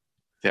car.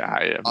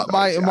 Yeah,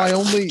 my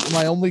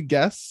only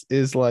guess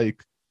is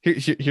like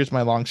here's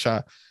my long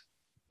shot.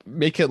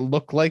 Make it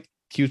look like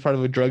he was part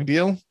of a drug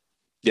deal.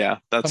 Yeah,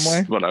 that's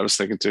what I was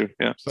thinking too.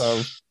 Yeah.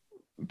 So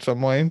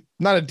some way,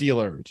 not a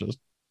dealer, just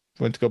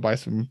went to go buy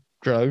some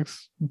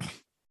drugs.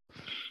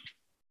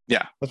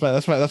 Yeah,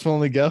 that's my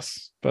only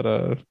guess.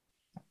 But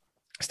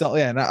still,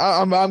 yeah.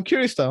 I'm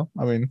curious though.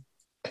 I mean,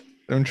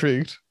 I'm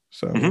intrigued.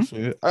 So we'll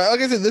see. Like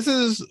I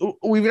said,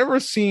 we've never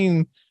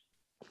seen.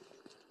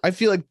 I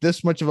feel like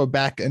this much of a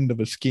back end of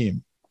a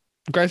scheme.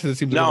 Granted, it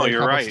seems like a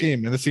very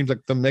scheme, and it seems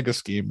like the mega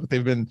scheme. But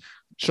they've been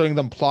showing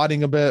them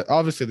plotting a bit.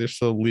 Obviously, they're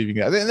still leaving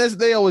it.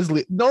 They always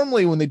leave.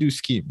 Normally when they do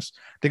schemes,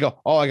 they go,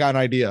 "Oh, I got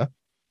an idea."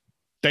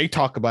 They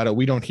talk about it.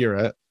 We don't hear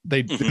it.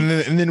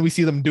 And then we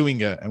see them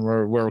doing it, and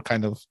we're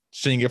kind of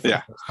seeing it for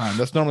the first time.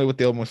 That's normally what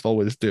they almost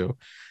always do.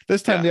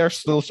 This time they are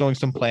still showing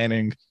some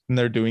planning, and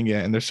they're doing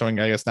it, and they're showing,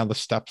 I guess, now the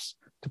steps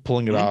to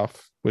pulling it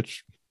off,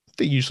 which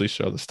they usually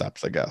show the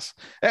steps, I guess.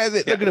 And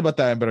they're good about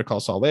that in Better Call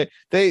Saul.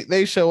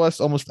 They show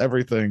us almost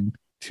everything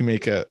to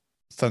make it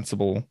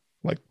sensible.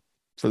 Like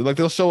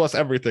they'll show us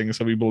everything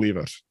so we believe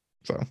it.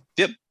 So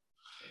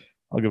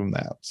I'll give them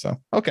that.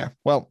 So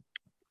well,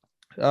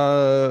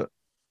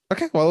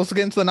 let's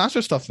get into the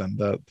Nacho stuff then.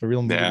 The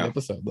real movie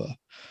episode.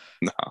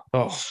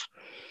 And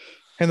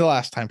the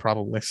last time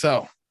probably.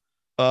 So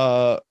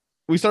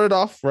we started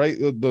off right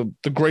the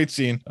great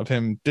scene of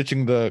him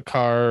ditching the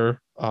car,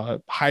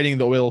 hiding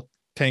the oil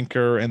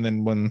tanker, and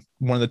then when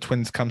one of the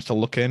twins comes to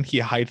look in, he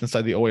hides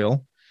inside the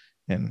oil.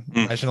 And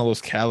imagine all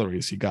those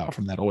calories he got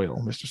from that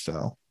oil, Mr.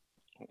 Cell.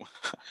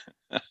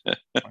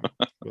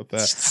 With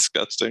that. It's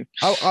disgusting.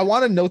 I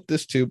want to note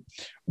this too.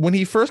 When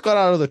he first got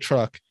out of the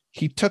truck,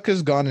 he took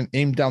his gun and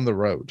aimed down the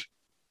road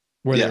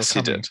where Yes,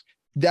 he did.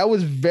 That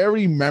was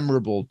very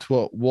memorable to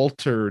what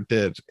Walter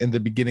did in the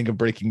beginning of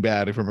Breaking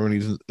Bad. If you remember, when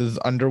he's in his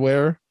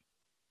underwear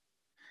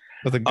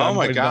with a gun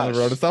pointing down the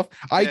road and stuff.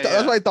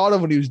 That's what I thought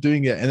of when he was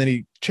doing it, and then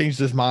he changed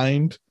his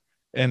mind,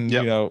 and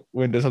you know,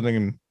 went to something,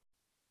 and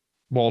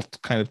Walt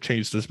kind of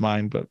changed his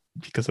mind, but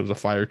because it was a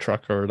fire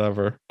truck or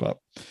whatever. But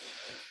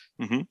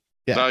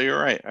yeah, no, you're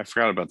right. I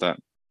forgot about that.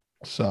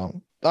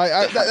 So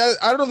I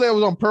don't know if that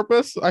was on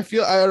purpose. I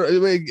feel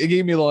it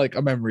gave me like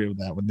a memory of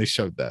that when they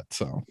showed that.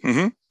 So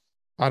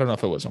I don't know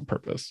if it was on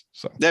purpose.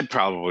 So that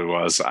probably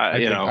was. I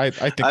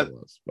think it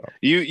was. But.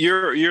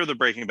 You're the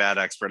Breaking Bad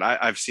expert.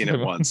 I've seen it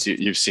once.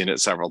 You've seen it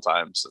several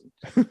times,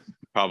 and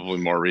probably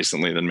more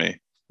recently than me.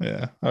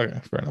 Yeah. Okay.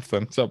 Fair enough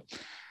then. So,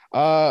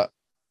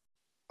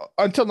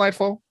 until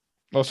nightfall.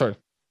 Oh, sorry.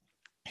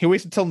 He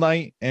waits until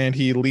night and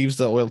he leaves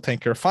the oil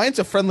tanker. Finds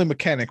a friendly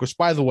mechanic, which,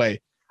 by the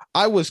way,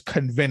 I was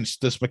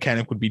convinced this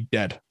mechanic would be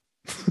dead.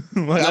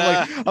 I'm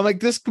like,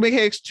 this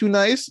mechanic's too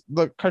nice.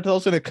 The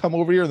cartel's gonna come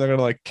over here and they're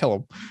gonna like kill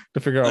him to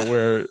figure out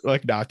where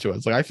like Nacho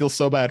is. Like, I feel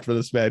so bad for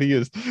this man.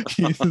 He's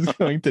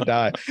going to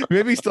die.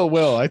 Maybe he still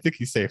will. I think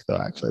he's safe though,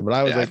 actually. But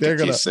I was like, they're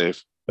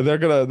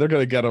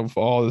gonna get him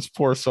for all this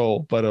poor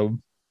soul. But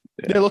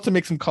they look to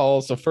make some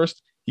calls. So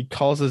first he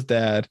calls his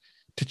dad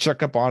to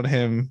check up on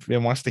him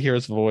and wants to hear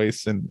his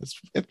voice, and it's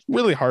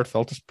really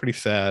heartfelt. It's pretty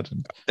sad.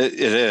 It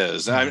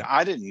is.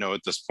 I didn't know at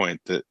this point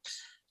that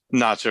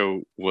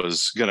Nacho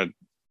was gonna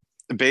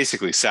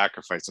basically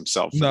sacrifice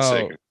himself for the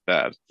sake of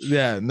dad.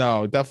 Yeah,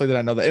 no, definitely did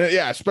not know that. And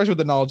yeah, especially with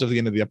the knowledge of the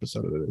end of the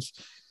episode of this.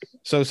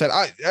 So said,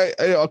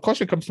 a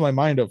question comes to my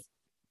mind of,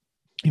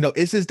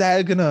 is his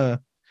dad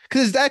gonna?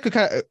 Because his dad could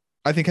kind of,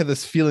 I think, had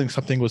this feeling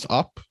something was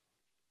up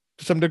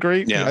to some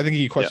degree. Yeah, I think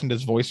he questioned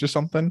his voice or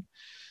something.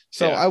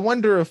 So I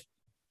wonder if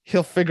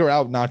he'll figure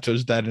out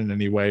Nacho's dead in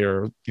any way,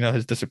 or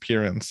his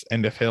disappearance,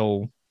 and if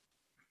he'll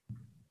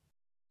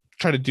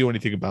try to do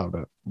anything about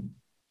it.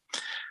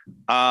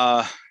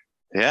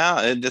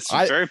 It's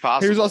very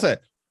possible. Here's what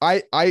I'll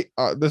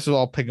say. This is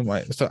all picking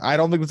my. So I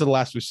don't think this is the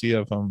last we see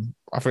of him.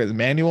 I forget the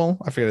Manuel.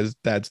 I forget his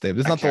dad's name.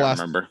 This is not the last.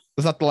 Remember.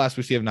 This is not the last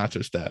we see of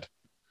Nacho's dad.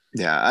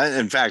 Yeah,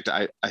 in fact,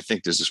 I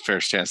think there's a fair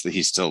chance that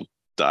he still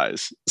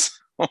dies.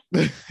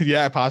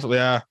 Yeah, possibly.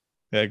 Yeah.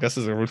 I guess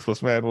he's a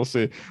ruthless man. We'll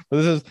see.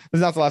 But this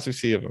is not the last we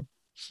see of him.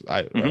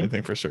 I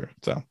think for sure.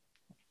 So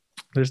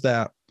there's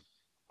that.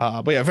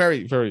 But yeah,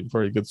 very, very,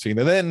 very good scene.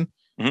 And then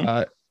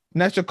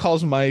Nacho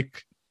calls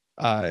Mike,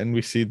 and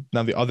we see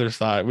now the other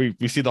side.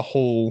 We see the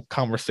whole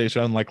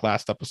conversation, unlike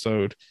last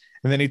episode.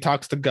 And then he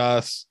talks to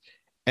Gus,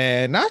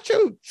 and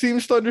Nacho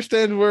seems to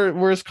understand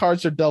where his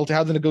cards are dealt,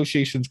 how the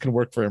negotiations can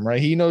work for him, right?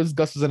 He knows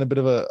Gus is in a bit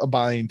of a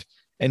bind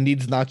and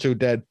needs Nacho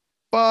dead.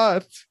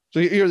 But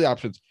so here are the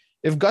options.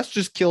 If Gus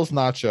just kills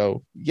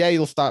Nacho,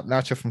 you'll stop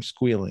Nacho from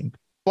squealing,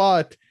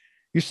 but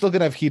you're still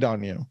gonna have heat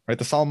on you, right?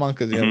 The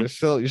Salamancas, you're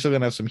still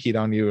gonna have some heat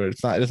on you, or it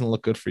doesn't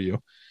look good for you.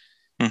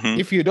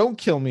 If you don't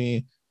kill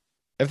me,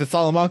 if the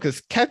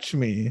Salamancas catch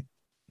me,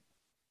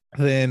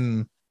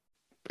 and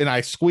I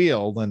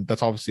squeal, then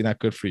that's obviously not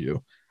good for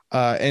you.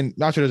 And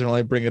Nacho doesn't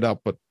really bring it up,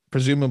 but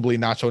presumably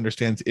Nacho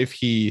understands if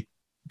he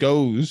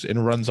goes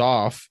and runs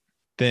off,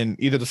 then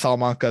either the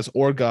Salamancas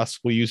or Gus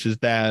will use his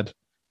dad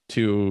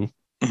to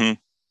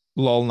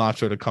lull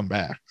Nacho to come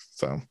back.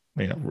 So,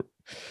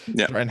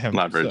 threaten him.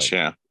 Leverage,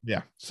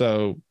 Yeah.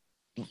 So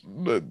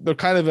they're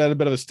kind of at a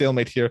bit of a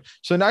stalemate here.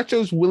 So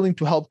Nacho's willing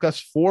to help Gus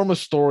form a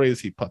story, as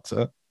he puts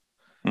it,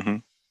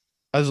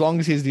 as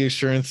long as he has the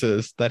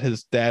assurances that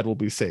his dad will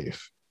be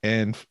safe.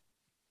 And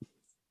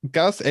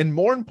Gus, and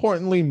more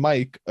importantly,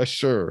 Mike,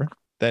 assure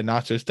that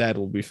Nacho's dad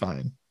will be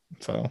fine.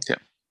 So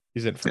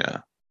he's in for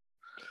it.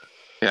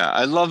 Yeah,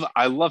 I love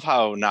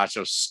how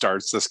Nacho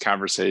starts this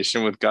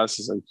conversation with Gus.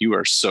 He's like, "You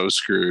are so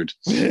screwed."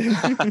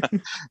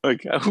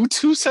 Like,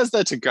 who says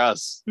that to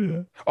Gus?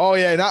 Yeah. Oh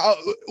yeah,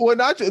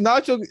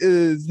 Nacho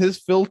is his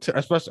filter,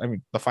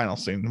 especially the final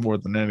scene more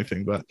than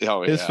anything. But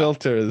his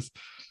filter is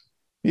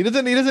he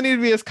doesn't need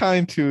to be as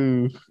kind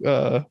to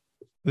the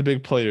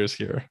big players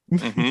here.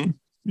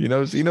 He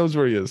knows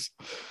where he is.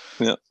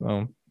 Yeah.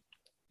 So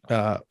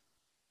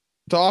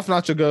off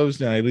Nacho goes.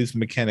 Now he leaves the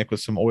mechanic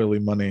with some oily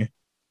money.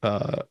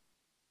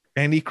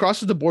 And he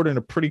crosses the border in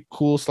a pretty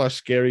cool /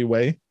 scary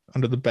way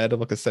under the bed of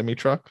like a semi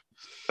truck.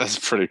 That's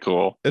pretty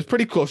cool. It's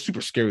pretty cool.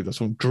 Super scary though.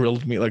 Someone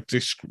drilled me, like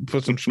just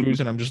put some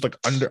screws and I'm just like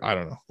under. I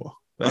don't know. Well,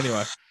 but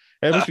anyway,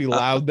 it must be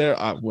loud there.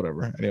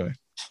 Whatever. Anyway.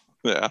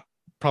 Yeah.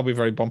 Probably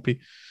very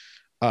bumpy.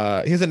 He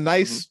has a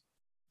nice,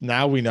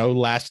 now we know,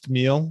 last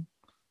meal.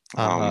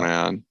 Oh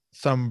man.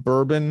 Some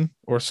bourbon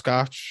or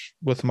scotch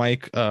with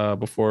Mike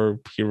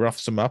before he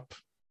roughs him up.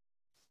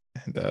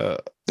 And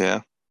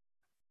yeah.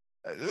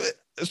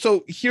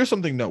 So here's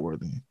something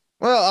noteworthy.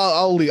 Well,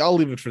 I'll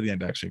leave it for the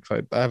end actually,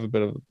 because I have a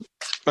bit of.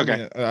 Okay. I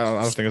mean,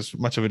 I don't think it's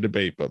much of a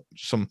debate, but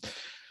some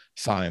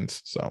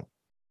signs. So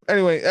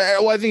anyway,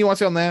 well, I think you want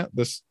to say on that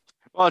this.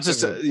 Well, it's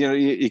just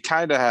you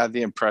kind of had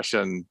the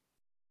impression,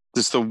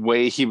 just the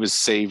way he was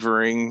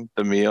savoring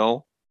the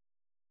meal,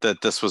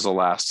 that this was a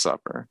Last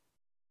Supper.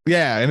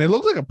 Yeah, and it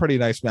looked like a pretty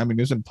nice meal. I mean,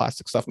 it was in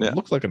plastic stuff, but Yeah. it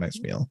looked like a nice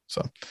meal.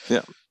 So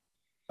yeah.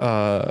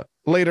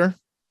 Later,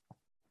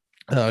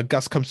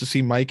 Gus comes to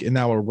see Mike and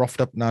now a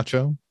roughed up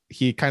Nacho.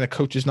 He kind of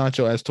coaches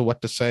Nacho as to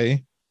what to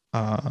say.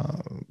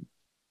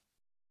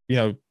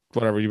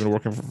 Whatever, you've been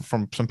working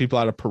from some people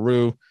out of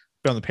Peru,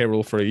 been on the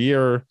payroll for a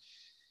year.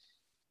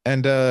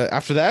 And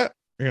after that,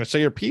 you're going to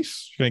say your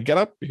piece. You're going to get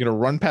up, you're going to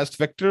run past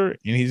Victor,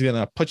 and he's going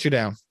to put you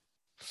down.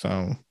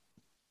 So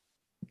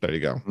there you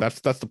go. That's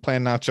the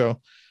plan,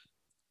 Nacho.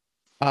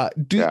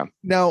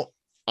 Now,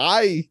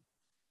 I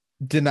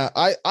did not.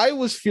 I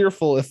was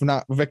fearful if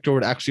not Victor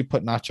would actually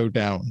put Nacho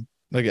down.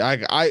 Like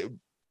I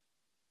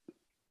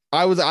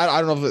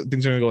don't know if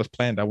things are gonna go as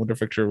planned. I wonder if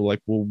Victor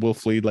will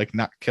flee, like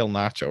not kill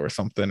Nacho or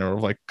something, or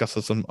like Gus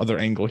has some other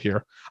angle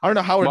here. I don't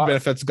know how it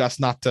benefits Gus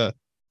not to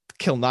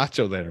kill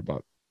Nacho there,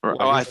 but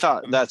I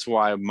thought that's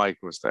why Mike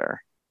was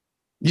there.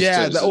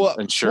 Yeah,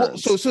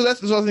 insurance. So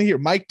that's the other thing here.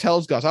 Mike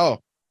tells Gus, "Oh,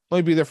 let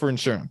me be there for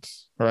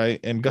insurance," right?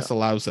 And Gus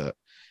allows it,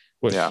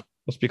 which we'll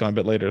speak on a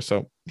bit later.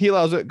 So he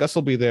allows it. Gus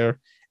will be there,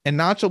 and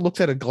Nacho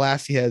looks at a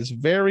glass he has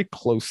very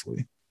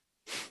closely.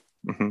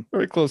 Mm-hmm.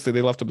 Very closely.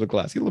 They left him the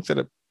glass. He looks at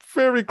it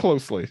very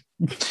closely.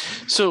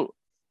 So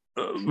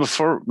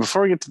before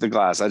we get to the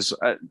glass,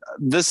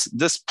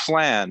 this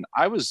plan,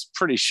 I was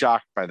pretty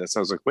shocked by this. I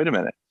was like, wait a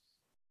minute.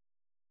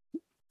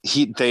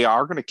 They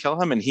are going to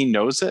kill him and he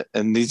knows it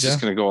and he's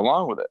just going to go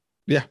along with it.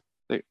 Yeah.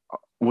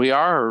 We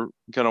are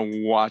going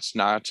to watch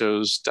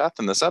Nacho's death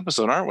in this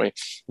episode, aren't we?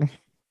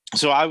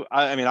 So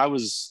I mean, I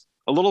was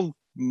a little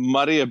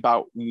muddy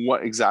about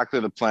what exactly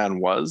the plan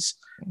was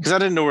because I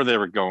didn't know where they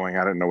were going.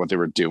 I didn't know what they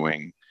were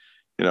doing,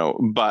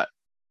 but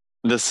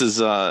this is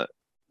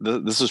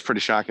this was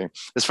pretty shocking.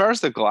 As far as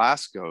the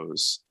glass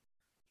goes,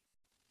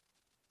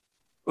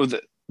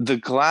 the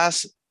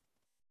glass,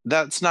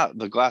 that's not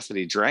the glass that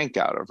he drank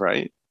out of,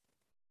 right?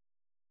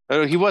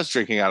 Oh, he was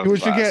drinking out of the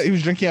glass. He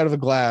was drinking out of the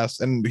glass,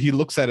 and he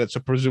looks at it, so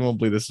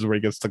presumably this is where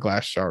he gets the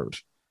glass shard.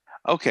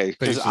 Okay,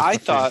 because I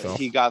thought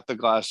he got the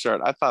glass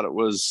shard. I thought it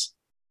was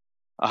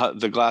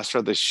the glass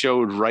shard they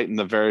showed right in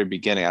the very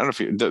beginning. I don't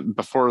know if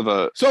before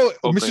the. So,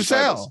 Mr.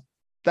 Sal,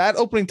 that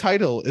opening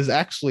title is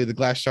actually the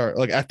glass shard,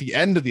 like at the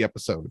end of the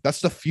episode.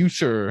 That's the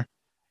future,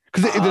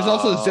 because there's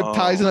also zip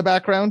ties in the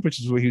background, which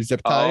is where he was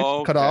zip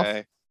tied, cut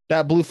off.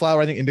 That blue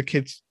flower, I think,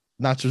 indicates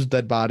Nacho's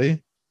dead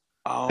body.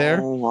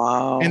 There.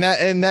 Wow. And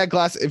that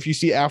glass, if you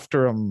see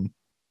after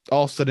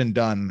all said and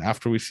done,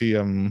 after we see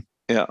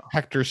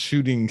Hector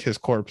shooting his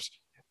corpse,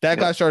 that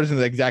glass shard is in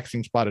the exact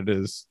same spot it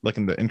is, like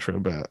in the intro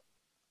bit.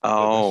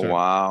 Oh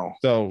wow.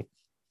 So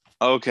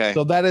okay.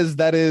 So that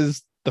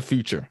is the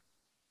future.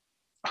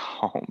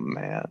 Oh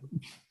man.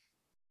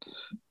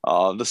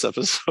 Oh, this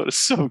episode is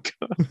so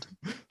good.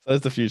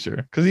 That's the future.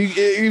 Because if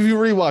you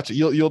rewatch it,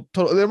 you'll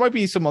totally, there might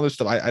be some other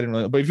stuff I don't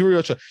know, but if you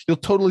rewatch it, you'll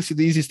totally see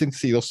the easiest thing to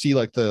see. You'll see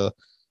like the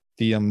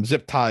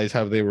zip ties,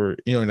 how they were,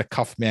 in a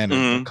cuff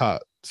manner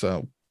cut.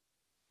 So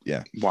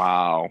yeah.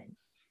 Wow.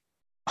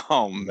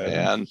 Oh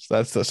man.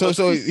 That's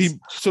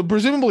so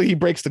presumably he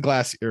breaks the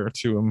glass ear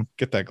to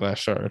get that glass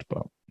shard,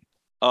 but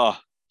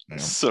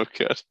so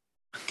good.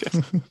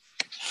 Okay.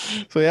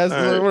 So he has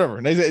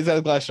whatever. He's at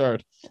a glass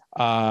shard.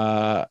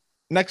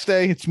 Next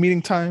day it's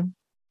meeting time.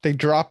 They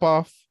drop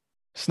off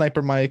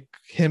Sniper Mike.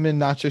 Him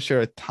and Nacho share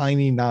a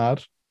tiny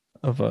nod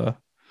of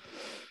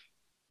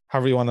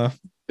however you want to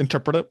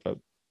interpret it, but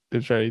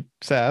it's very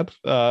sad.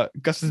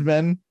 Gus's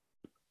men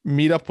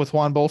meet up with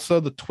Juan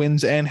Bolsa, the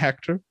twins, and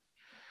Hector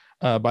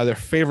by their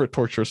favorite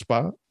torture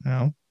spot.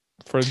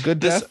 For a good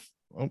death.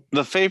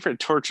 The favorite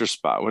torture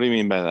spot. What do you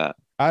mean by that?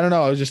 I don't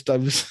know.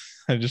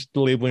 I'm just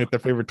labeling it their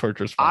favorite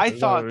torture spot. I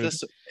thought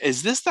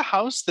is this the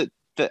house that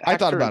I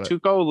thought about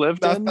Tuco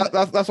lived in?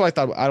 That's what I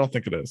thought. I don't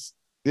think it is.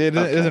 It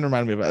doesn't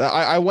remind me of it.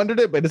 I wondered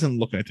it, but it doesn't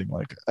look anything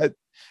like it.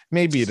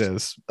 Maybe it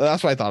is.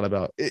 That's what I thought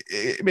about.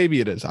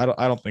 Maybe it is. I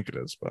don't think it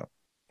is, but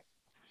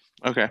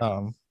okay.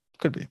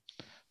 Could be.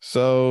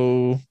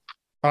 So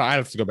I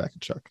have to go back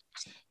and check.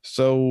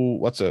 So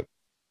what's it?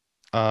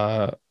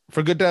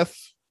 For good death,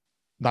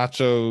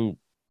 Nacho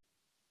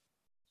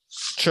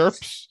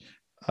chirps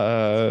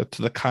to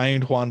the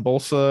kind Juan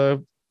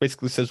Bolsa,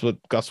 basically says what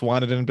Gus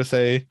wanted him to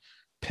say,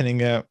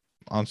 pinning it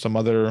on some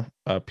other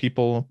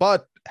people.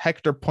 But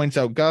Hector points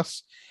out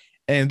Gus,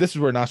 and this is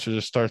where Nacho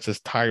just starts his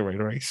tirade,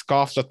 right? He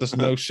scoffs at this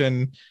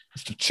notion.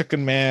 It's the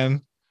chicken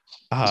man.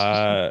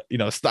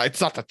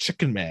 It's not the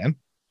chicken man.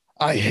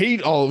 I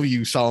hate all of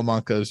you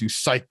Salamancas, you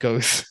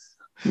psychos.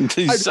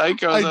 These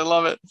psychos, I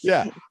love it.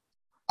 Yeah.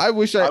 I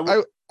wish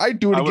I'd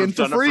do it again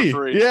for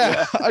free.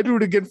 Yeah. I do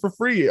it again for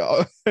free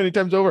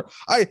anytime's over.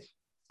 I've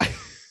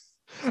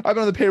been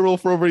on the payroll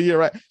for over a year,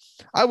 right?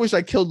 I wish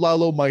I killed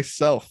Lalo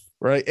myself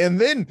right?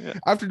 And then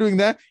after doing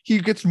that, he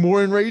gets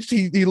more enraged.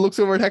 He looks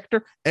over at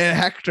Hector, and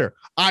Hector,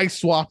 I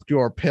swapped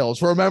your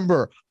pills.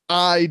 Remember,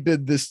 I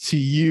did this to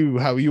you,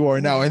 how you are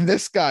now. And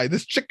this guy,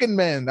 this chicken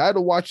man, I had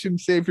to watch him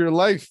save your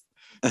life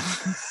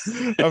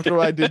after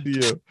what I did to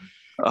you.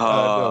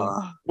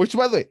 Which,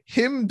 by the way,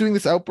 him doing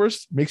this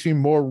outburst makes me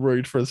more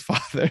worried for his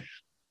father.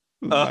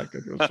 Not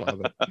good for his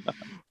father.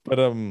 But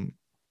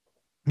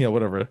yeah,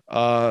 whatever.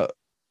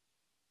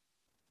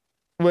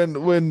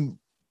 When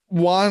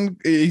Juan,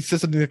 he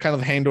says something to kind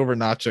of hand over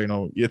Nacho, you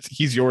know,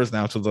 he's yours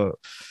now to the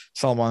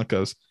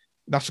Salamancas.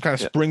 Nacho kind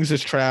of springs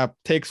his trap,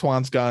 takes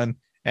Juan's gun,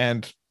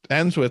 and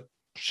ends with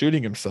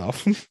shooting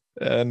himself.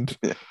 And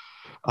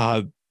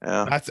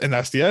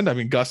that's the end. I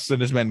mean, Gus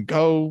and his men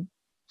go.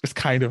 It's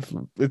kind of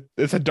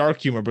it's a dark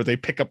humor, but they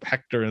pick up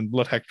Hector and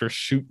let Hector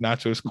shoot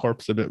Nacho's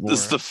corpse a bit more.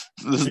 This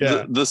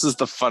is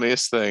the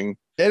funniest thing.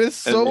 It is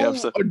so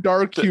a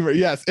dark humor.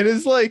 Yes, it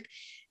is like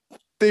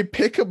they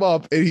pick him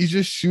up and he's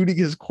just shooting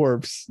his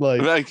corpse.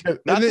 Like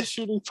not the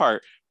shooting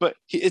part, but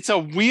it's a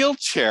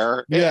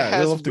wheelchair. It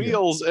has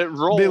wheels. It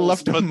rolls. They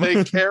left him, but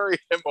they carry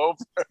him over.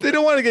 They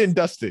don't want to get in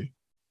dusty.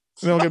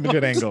 They don't give him a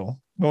good angle.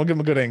 They won't give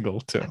him a good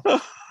angle too.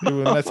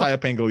 That's high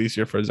up angle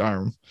easier for his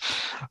arm.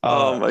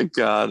 Oh my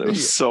god, it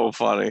was so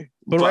funny.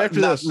 But right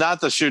after this, not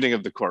the shooting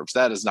of the corpse.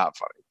 That is not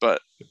funny.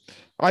 But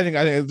I think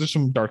there's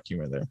some dark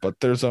humor there. But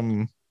there's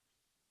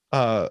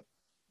but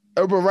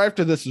right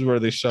after this is where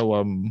they show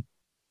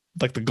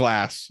like the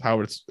glass,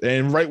 how it's,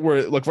 and right where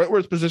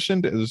it's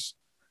positioned is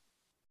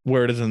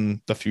where it is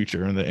in the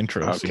future in the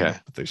intro scene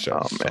that they show.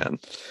 Oh man,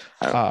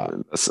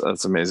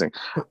 that's amazing.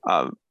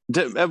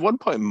 At one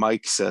point,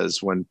 Mike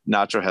says, when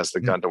Nacho has the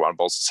gun to Juan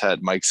Bolsa's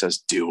head, Mike says,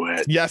 "Do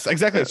it." Yes,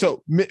 exactly.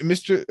 So,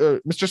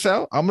 Mr.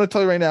 Sal, I'm going to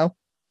tell you right now,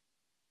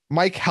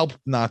 Mike helped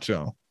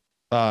Nacho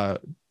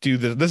do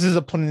this. This is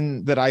a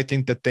plan that I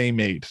think that they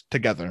made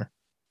together.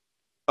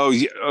 Oh,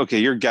 yeah. Okay,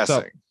 you're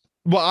guessing. So,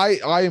 well,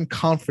 I am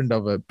confident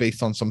of it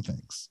based on some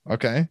things.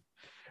 Okay.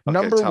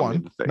 Number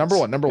one.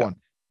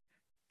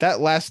 That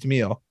last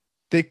meal,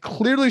 they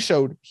clearly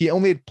showed he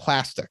only had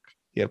plastic.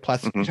 He had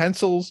plastic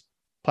utensils.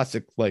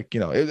 Plastic, like, you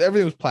know,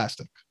 everything was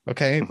plastic.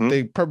 Okay.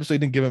 They purposely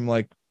didn't give him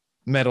like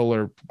metal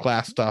or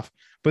glass stuff,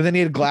 but then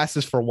he had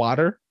glasses for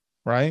water,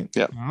 right?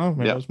 Yeah.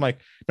 It was Mike.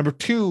 Number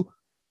two,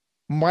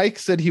 Mike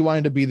said he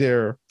wanted to be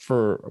there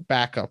for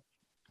backup.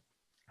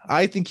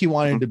 I think he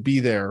wanted to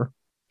be there,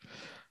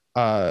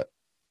 for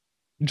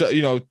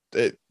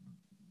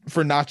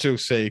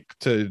Nacho's sake,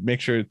 to make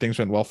sure things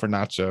went well for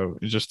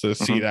Nacho, just to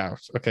see it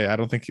out. Okay. I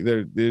don't think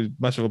there's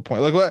much of a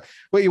point. Like, what?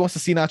 Wait, he wants to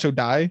see Nacho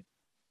die?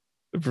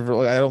 I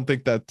don't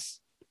think that's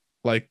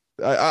like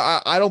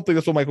I don't think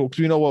that's what Michael,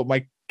 because we know what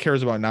Mike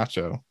cares about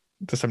Nacho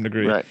to some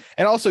degree, right?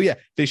 And also,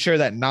 they share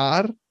that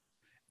nod,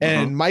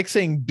 and Mike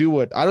saying "do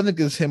it." I don't think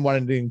it's him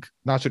wanting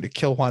Nacho to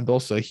kill Juan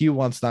Bolsa. He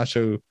wants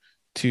Nacho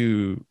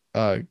to,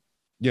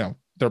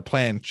 their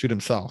plan, shoot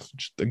himself,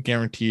 just a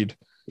guaranteed,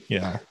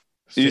 You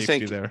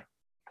think there?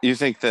 You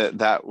think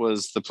that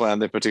was the plan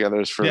they put together,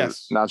 is for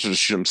Nacho to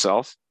shoot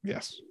himself?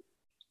 Yes.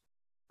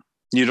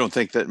 You don't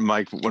think that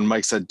when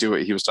Mike said "do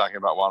it," he was talking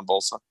about Juan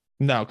Bolsa?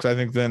 No, because I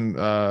think then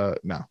no,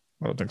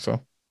 I don't think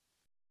so.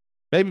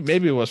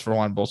 Maybe it was for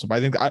Juan Bolsa, but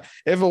I think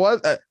if it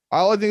was,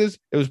 all I think is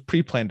it was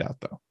pre-planned out,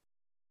 though.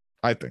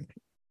 I think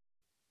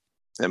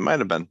it might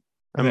have been.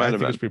 It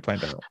was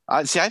pre-planned out.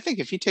 I think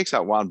if he takes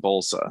out Juan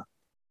Bolsa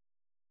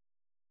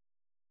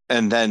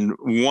and then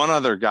one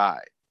other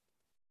guy,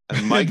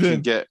 and Mike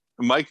can get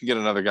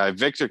another guy,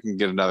 Victor can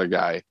get another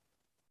guy,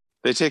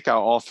 they take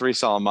out all three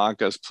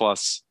Salamancas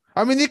plus.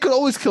 I mean, you could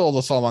always kill all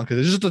the Salamancas.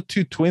 It's just the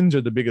two twins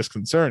are the biggest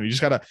concern. You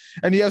just gotta,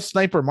 and you have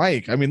Sniper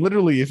Mike. I mean,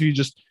 literally, if you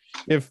just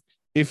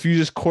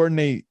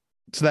coordinate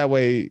so that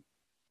way,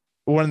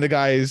 one of the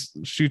guys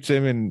shoots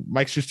him and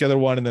Mike shoots the other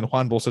one, and then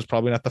Juan Bolsa is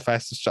probably not the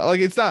fastest shot. Like,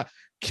 it's not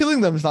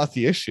killing them is not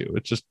the issue.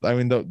 It's just, I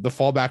mean, the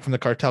fallback from the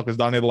cartel, because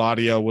Don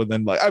Eladio would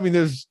then, like, I mean,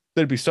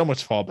 there'd be so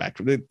much fallback.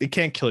 They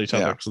can't kill each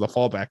other, so the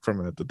fallback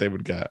from it that they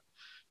would get.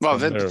 Well,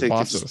 then they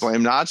could just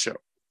blame Nacho.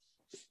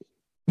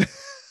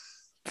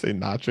 Say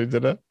Nacho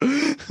did it.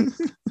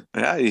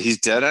 Yeah, he's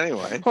dead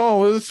anyway.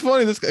 Oh, it's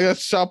funny. This guy got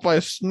shot by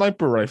a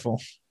sniper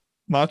rifle.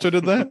 Nacho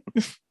did that?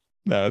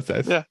 No, it's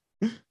nice. Yeah.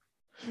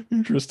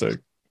 Interesting.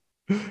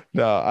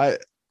 No, I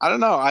don't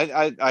know.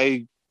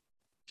 I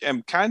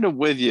am kind of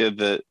with you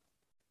that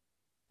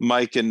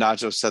Mike and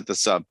Nacho set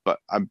this up, but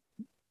I'm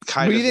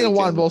kind of. You think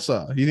Juan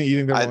Bolsa? You think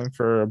they're going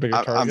for a bigger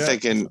target?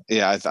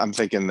 I'm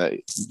thinking that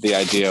the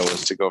idea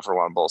was to go for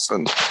Juan Bolsa,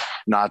 and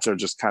Nacho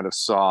just kind of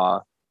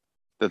saw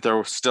that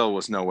there still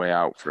was no way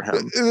out for him.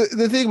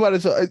 The thing about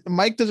it is,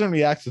 Mike doesn't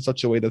react in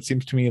such a way that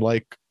seems to me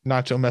like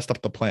Nacho messed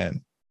up the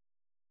plan.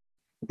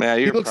 Yeah,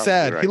 he looks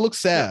sad. Right. He looks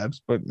sad,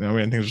 but I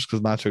think it's just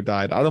because Nacho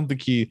died. I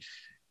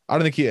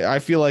I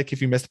feel like if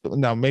he missed,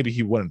 now maybe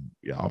he wouldn't.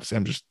 Yeah, obviously,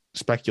 I'm just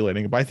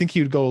speculating, but I think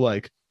he would go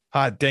like,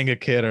 dang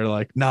it, kid, or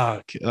like,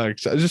 nah, like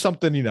just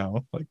something,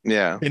 like,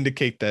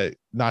 indicate that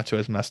Nacho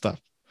has messed up.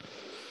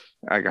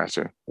 I got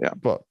you. Yeah,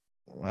 but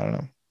I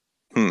don't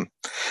know.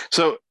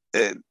 So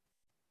it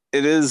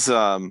is.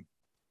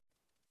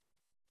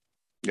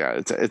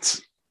 Yeah,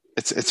 it's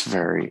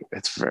very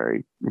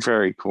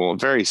very cool,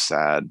 very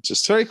sad.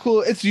 Just It's very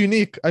cool. It's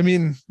unique. I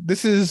mean,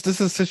 this is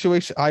a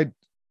situation I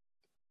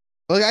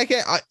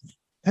can't.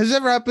 Has it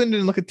ever happened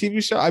in like a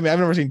TV show? I mean, I've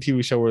never seen a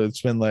TV show where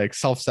it's been like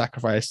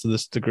self-sacrifice to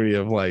this degree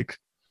of like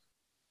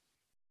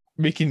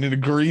making an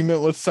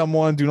agreement with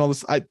someone, doing all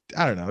this. I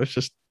don't know. It's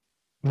just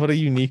what a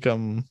unique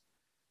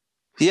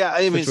yeah,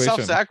 I mean, situation.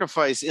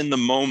 self-sacrifice in the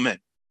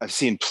moment. I've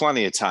seen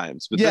plenty of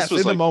times, but Yes, this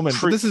was in like the moment.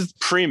 But this is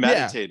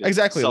premeditated. Yeah,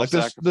 exactly. Like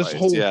this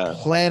whole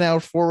plan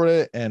out for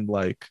it, and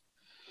like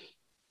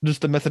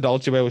just the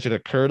methodology by which it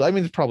occurred. I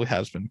mean, it probably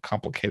has been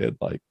complicated,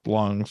 like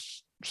long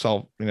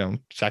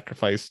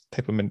sacrifice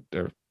type of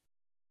or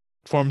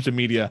forms of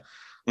media,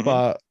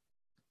 but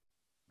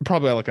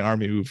probably like an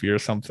army movie or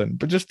something.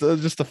 But just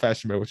the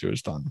fashion by which it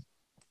was done.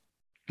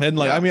 And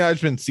like, I mean,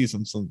 I've been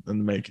seasons in the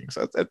making,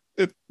 so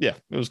it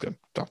was good.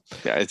 So,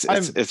 yeah,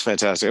 it's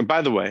fantastic. And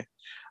by the way,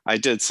 I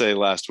did say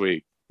last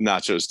week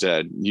Nacho's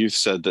dead. You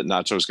said that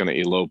Nacho's going to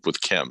elope with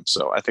Kim,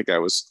 so I think I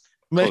was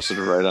closer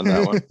to right on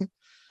that one.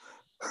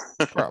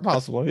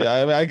 Possible, yeah.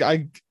 I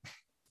mean,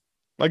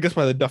 I guess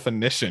by the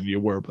definition you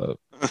were, but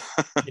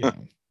you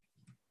know,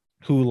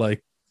 who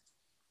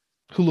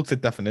looks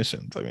at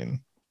definitions? I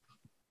mean,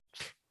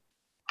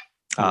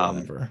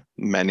 whatever.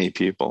 Many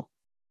people.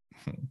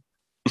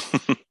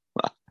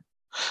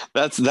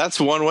 That's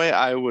one way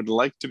I would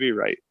like to be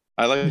right.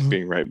 I like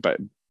being right, but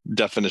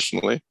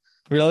definitionally.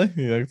 Really?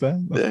 You like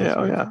that?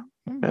 Yeah.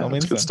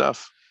 That's good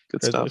stuff.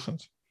 Good stuff.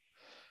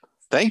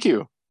 Thank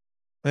you.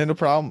 Hey, no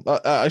problem.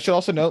 I should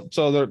also note,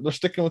 so they're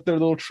sticking with their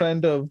little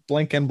trend of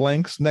blank and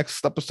blanks.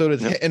 Next episode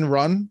is Hit and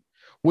Run,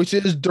 which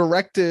is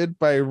directed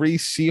by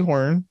Rhys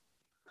Seehorn.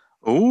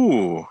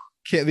 Ooh.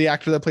 The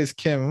actor that plays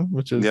Kim,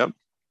 which is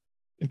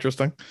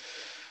interesting.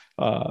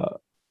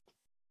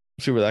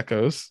 See where that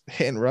goes.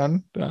 Hit and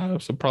Run.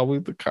 So probably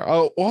the car.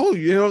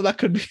 Oh, that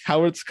could be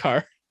Howard's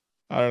car.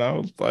 I don't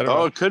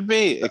know. It could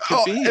be. It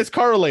could be. It's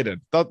car related.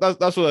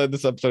 That's what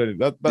this episode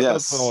is.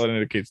 That's all it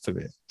indicates to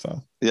me.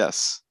 So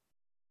yes,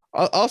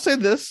 I'll say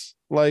this.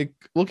 Like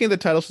looking at the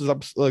titles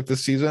like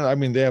this season, I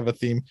mean they have a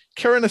theme.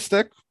 Carrot and a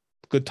Stick,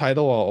 good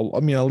title.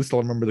 At least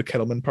I'll remember the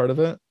Kettleman part of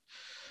it.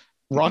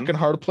 Rock and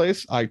Hard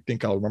Place. I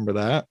think I'll remember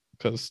that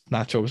because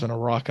Nacho was in a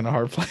rock and a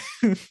hard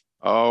place.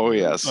 Oh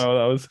yes. Oh,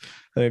 that was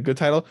a good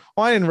title.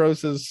 Wine and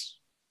Roses.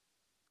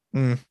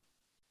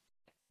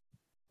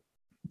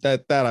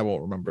 That I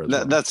won't remember.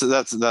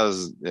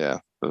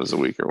 That was a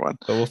weaker one.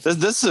 So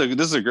this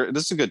is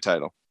a good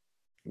title.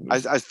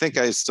 I think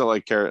I still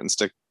like Carrot and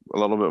Stick a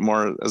little bit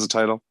more as a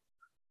title,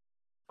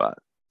 but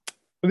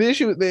the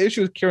issue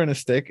with Carrot and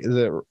Stick is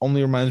it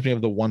only reminds me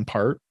of the one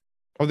part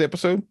of the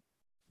episode,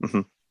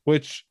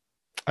 which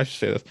I should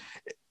say this.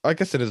 I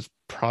guess it is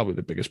probably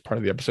the biggest part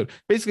of the episode.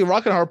 Basically,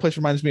 Rock and Hard Place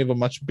reminds me of a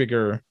much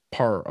bigger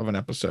part of an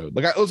episode.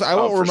 Like I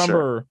won't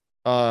remember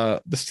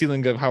the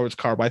stealing of Howard's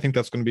car, but I think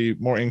that's going to be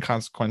more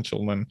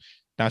inconsequential than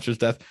Nacho's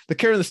death. The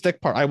Carrot and the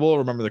Stick part, I will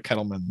remember the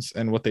Kettlemans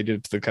and what they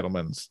did to the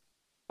Kettlemans.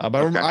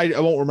 But I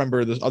won't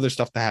remember the other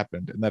stuff that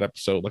happened in that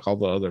episode, like all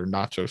the other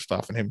Nacho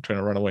stuff and him trying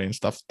to run away and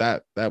stuff.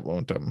 That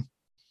won't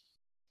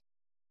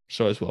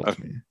show as well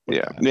to me.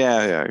 Yeah.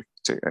 I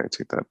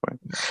take that point.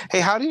 Hey,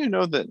 how do you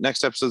know that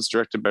next episode's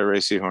directed by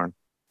Rhys Seehorn?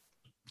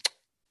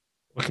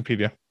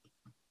 Wikipedia.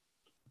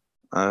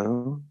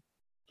 Oh,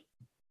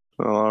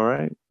 well, all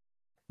right.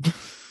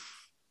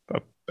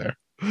 Up there.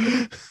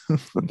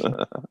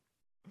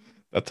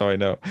 That's how I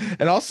know.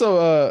 And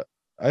also,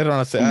 I don't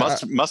want to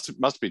say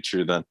must be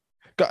true then.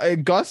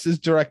 Gus is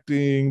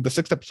directing the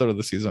 6th episode of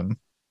the season.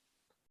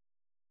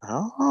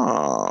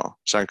 Oh,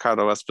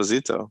 Giancarlo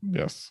Esposito.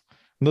 Yes.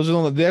 And those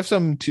are they have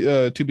some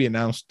to be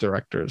announced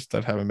directors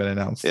that haven't been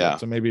announced. Yeah.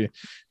 Yet. So maybe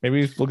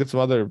look at some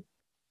other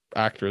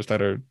actors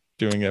that are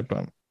doing it.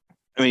 But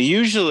I mean,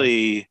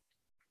 usually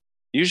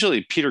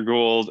Peter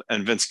Gould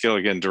and Vince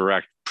Gilligan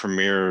direct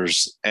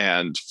premieres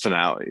and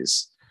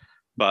finales,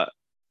 but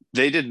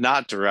they did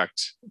not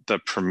direct the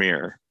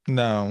premiere.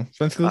 No,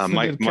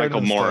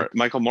 Michael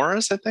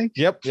Morris, I think.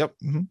 Yep.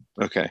 Mm-hmm.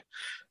 Okay,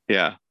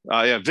 yeah.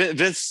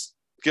 Vince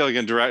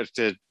Gilligan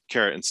directed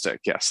Carrot and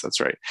Stick. Yes,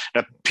 that's right.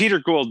 Now Peter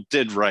Gould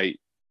did write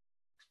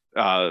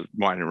Wine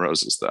and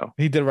Roses, though.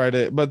 He did write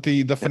it, but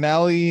the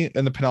finale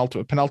and the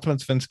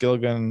penultimate's Vince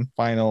Gilligan,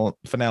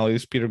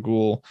 finales Peter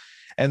Gould,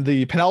 and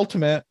the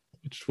penultimate,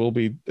 which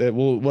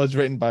was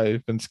written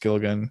by Vince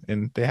Gilligan,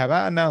 and they have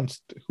not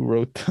announced who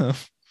wrote the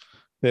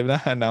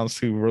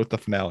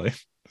finale.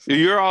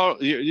 You're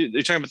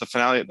talking about the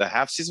finale, the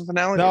half season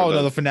finale? No,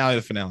 the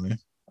finale.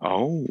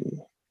 Oh,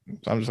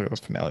 so I'm just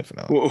looking at the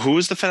finale. Who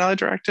was the finale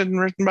directed and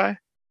written by?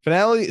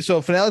 Finale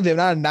they have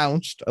not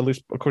announced, at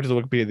least according to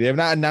the Wikipedia, they have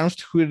not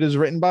announced who it is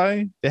written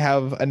by. They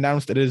have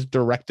announced it is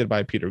directed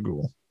by Peter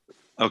Gould.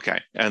 Okay,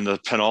 and the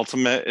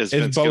penultimate is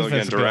Vince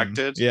Gilligan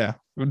directed. Yeah,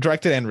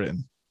 directed and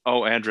written.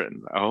 Oh, and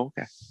written. Oh,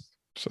 okay.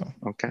 So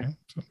okay.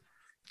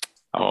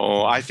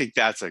 I think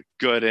that's a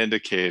good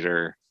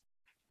indicator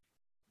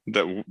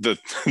that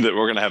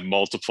we're gonna have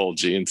multiple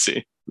Gene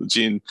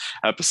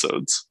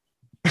episodes.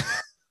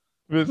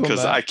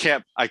 because I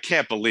can't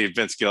believe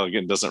Vince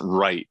Gilligan doesn't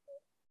write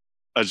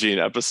a Gene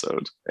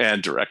episode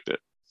and direct it.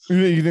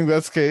 You think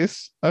that's the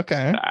case?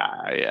 Okay.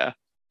 Yeah.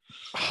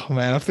 Oh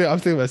man, I'm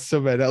thinking about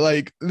so bad.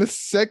 Like the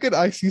second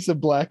I see some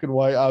black and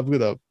white, I'm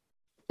gonna.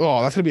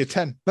 Oh, that's gonna be a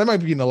 10. That might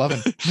be an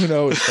 11. Who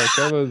knows? Like,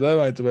 that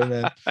might be,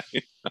 man.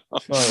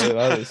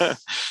 Oh,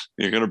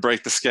 you're gonna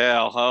break the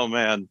scale. Oh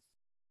man.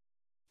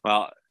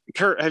 Well,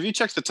 Kurt, have you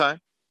checked the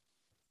time?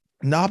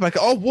 No, I'm like,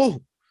 oh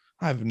whoa.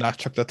 I have not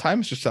checked the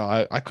time. It's just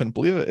I couldn't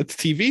believe it. It's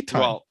TV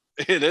time. Well,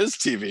 it is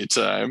TV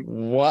time.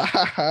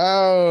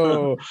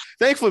 Wow.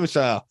 Thankfully,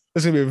 Michelle,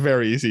 this is gonna be a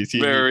very easy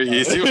TV. Very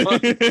easy one.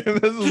 This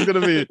is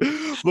gonna be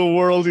the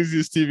world's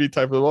easiest TV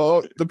type of.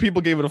 Well, the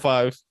people gave it a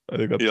 5. I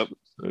think that's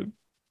okay.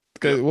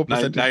 What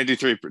percentage?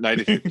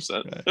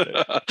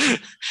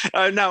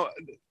 93%. Now,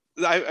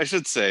 I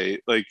should say,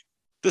 like,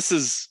 this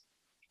is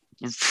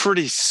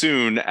pretty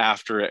soon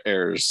after it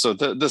airs, so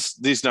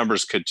these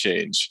numbers could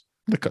change.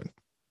 They could.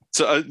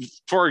 So,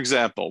 for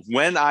example,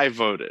 when I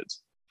voted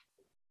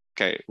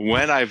for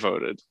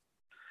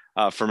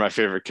my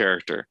favorite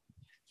character,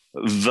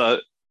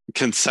 the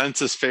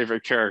consensus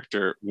favorite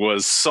character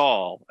was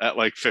Saul at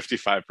like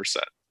 55%.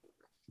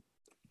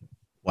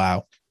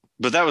 Wow.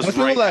 But that was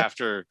right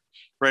after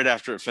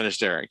it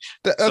finished airing.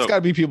 That's got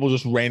to be people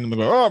just randomly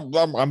going, oh,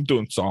 I'm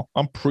doing Saul.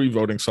 I'm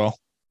pre-voting Saul.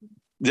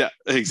 Yeah,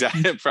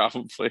 exactly.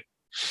 Probably.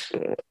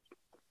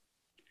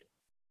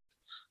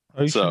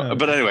 So,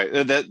 but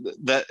anyway,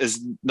 that is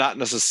not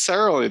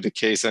necessarily the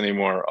case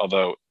anymore,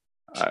 although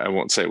I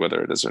won't say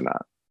whether it is or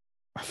not.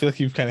 I feel like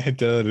you've kind of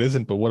hinted that it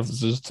isn't, but what if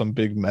it's just some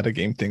big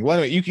metagame thing? Well,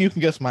 anyway, you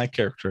can guess my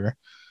character.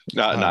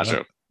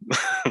 Nacho.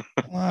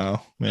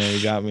 Wow, man,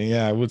 you got me.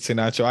 Yeah, I would say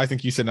Nacho. I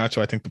think you said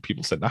Nacho. I think the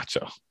people said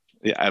Nacho.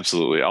 Yeah,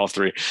 absolutely. All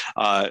three.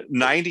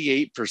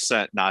 98%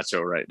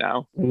 Nacho right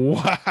now.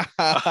 Wow.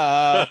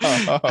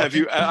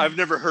 I've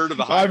never heard of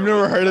the I've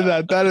never heard of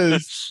that. That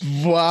is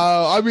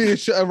wow. I mean,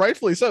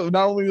 rightfully so.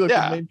 Not only like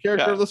the main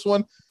character of this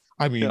one,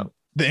 I mean,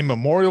 the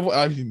immemorial.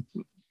 I mean,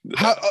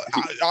 how?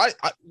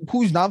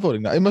 Who's not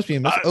voting now? It must be.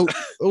 What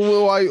are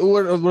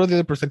the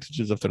other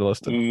percentages if they're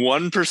listed?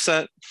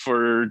 1%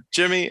 for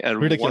Jimmy and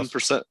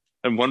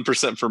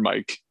 1% for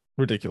Mike.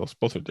 Ridiculous.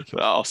 Both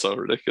ridiculous. Also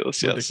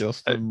ridiculous. Yes.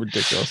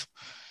 Ridiculous.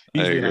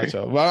 I agree.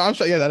 Well, I'm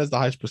sure. Yeah, that is the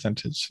highest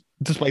percentage.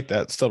 Despite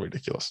that, still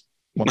ridiculous.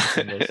 I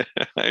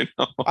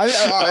know.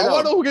 I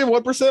want to know who gave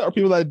 1%, or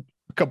people that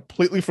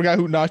completely forgot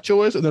who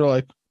Nacho is, and they're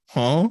like,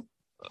 "Huh?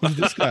 Who's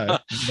this guy?"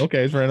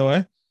 Okay, he's ran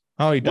away.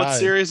 Oh, he died. What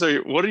series are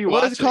you? What are you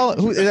watching? What is it called?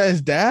 Who is that?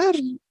 His dad?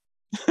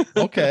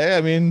 Okay,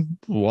 I mean,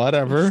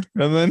 whatever.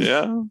 And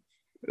then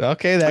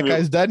okay, that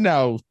guy's dead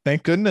now.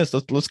 Thank goodness.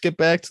 Let's get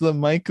back to the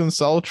Mike and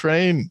Saul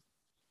train.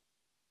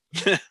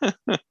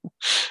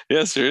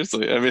 Yeah,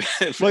 seriously. I mean,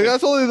 like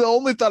that's the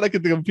only thought I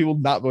could think of people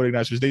not voting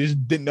Nachos. They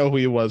just didn't know who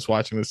he was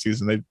watching this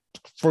season. They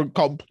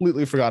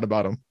completely forgot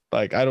about him.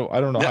 Like I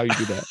don't know how you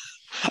do that.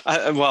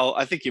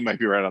 I think you might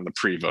be right on the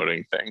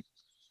pre-voting thing.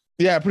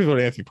 Yeah,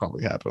 pre-voting I think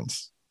probably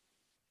happens.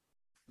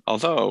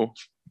 Although,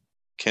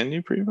 can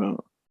you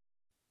pre-vote?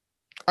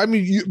 I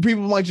mean,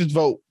 people might just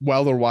vote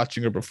while they're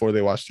watching or before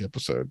they watch the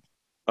episode.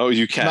 Oh,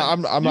 you can. No,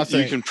 I'm not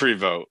saying you can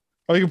pre-vote.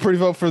 Oh, you can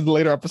pre-vote for the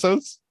later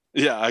episodes?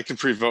 Yeah, I can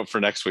pre-vote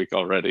for next week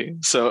already.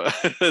 So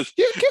give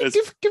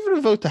it a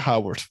vote to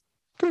Howard.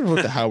 Give it a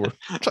vote to Howard.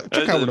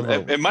 Check Howard a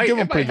vote. It might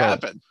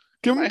happen.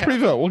 Give him a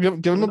pre-vote. We'll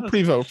give him a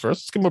pre-vote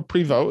first. Let's give him a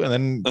pre-vote and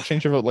then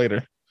change your vote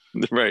later.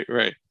 Right.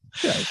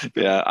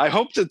 Yeah. I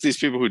hope that these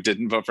people who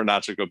didn't vote for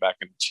Nacho go back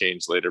and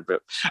change later.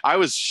 But I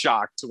was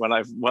shocked when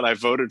I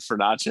voted for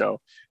Nacho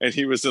and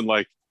he was in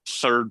like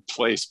third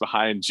place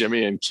behind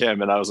Jimmy and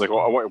Kim, and I was like,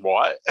 "Oh, wait,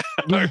 what?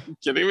 Are you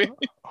kidding me?"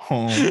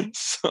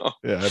 So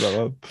yeah, I don't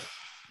know.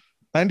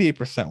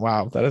 98%.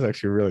 Wow, that is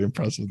actually really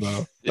impressive,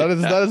 though. That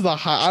is the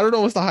high. I don't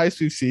know what's the highest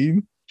we've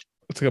seen.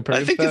 I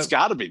think it's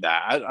got to be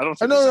that. I don't.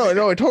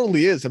 No, it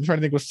totally is. I'm trying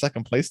to think what's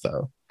second place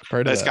though.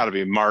 It's got to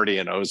be Marty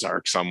and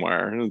Ozark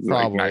somewhere.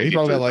 Probably. Like he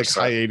probably got like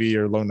high 80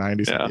 or low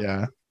 90s.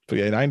 Yeah. But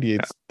yeah,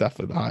 98 is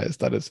definitely the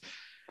highest. That is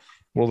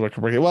world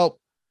record breaking. Well,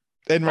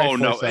 no,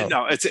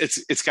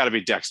 it's got to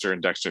be Dexter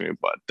and Dexter New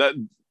Blood. That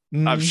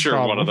I'm sure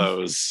one of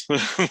those.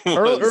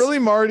 early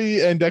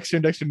Marty and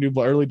Dexter New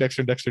Blood. Early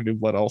Dexter and Dexter New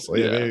Blood also.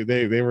 Yeah,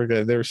 they were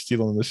good. They were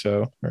stealing the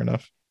show. Fair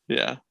enough.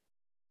 Yeah.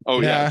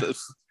 Oh yeah.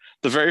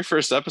 The very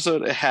first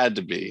episode, it had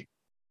to be.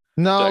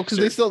 No, because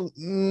they still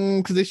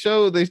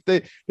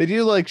they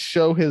do like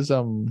show his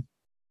I mean,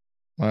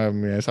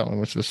 it's not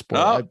much of a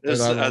spoiler. Oh,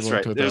 that's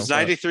right. There's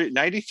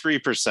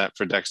 93%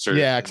 for Dexter.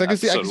 Yeah, because I can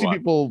see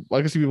people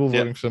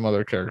voting for some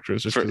other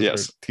characters just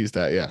to tease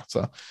that. Yeah,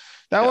 so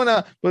that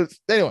one. But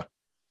anyway,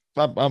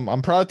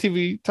 I'm proud of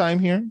TV time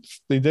here.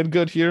 They did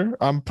good here.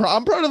 I'm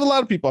proud of a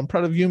lot of people. I'm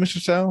proud of you,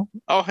 Mr. Sal.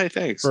 Oh, hey,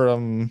 thanks. For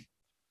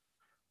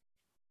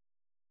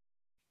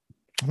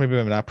maybe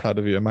I'm not proud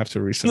of you. I might have to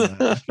resend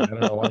that. I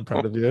don't know why I'm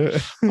proud of you.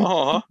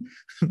 Oh,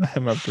 I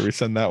might have to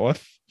resend that one.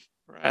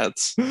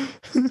 Rats.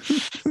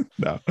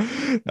 No.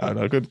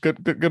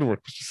 Good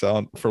work, Mr.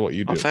 Sal, for what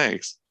you do. Oh,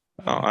 thanks.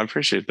 Oh, I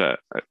appreciate that.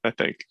 I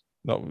think.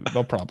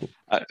 no problem.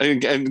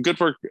 And good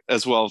work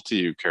as well to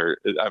you, Kurt.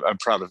 I'm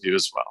proud of you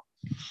as well.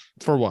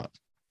 For what?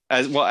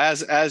 As well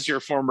as your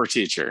former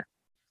teacher.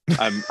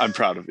 I'm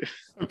proud of you.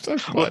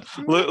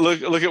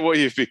 Look at what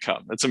you've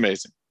become. It's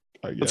amazing.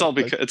 It's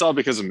all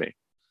because of me.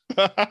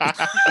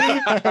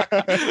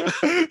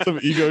 Some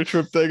ego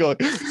trip thing.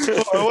 Like,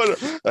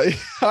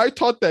 I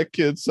taught that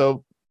kid,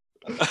 so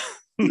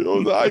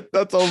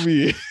that's all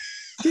me.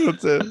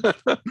 That's it.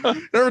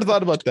 Never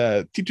thought about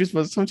that.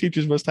 Some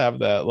teachers must have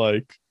that.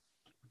 Like,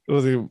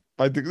 I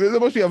think there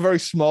must be a very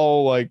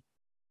small like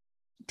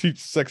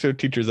section of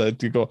teachers that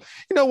do go,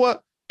 you know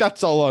what?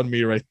 That's all on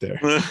me right there.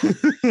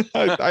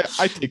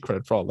 I take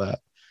credit for all that.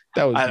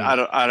 That was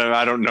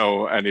I don't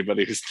know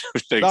anybody who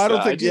thinks. No, I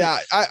don't think. I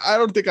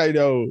don't think I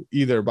know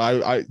either.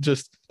 But I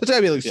just there's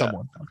gotta be at least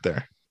someone out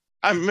there.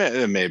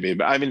 Maybe,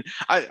 but I mean,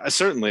 I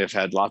certainly have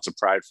had lots of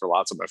pride for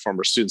lots of my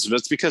former students, but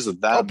it's because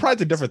of that. Oh,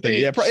 pride's a different thing.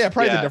 Yeah, pride's a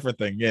different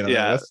thing. Different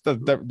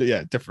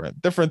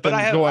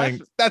than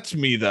going. That's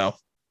me though.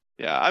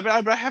 Yeah, I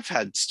mean, I have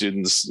had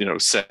students,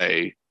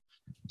 say.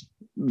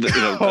 I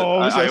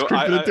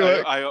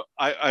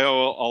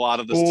owe a lot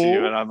of this to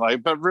you, and I'm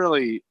like, but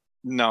really,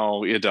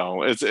 no, you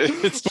don't. It's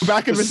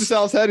back in Mr.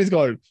 Sal's head. He's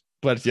going,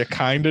 but you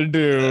kind of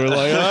do.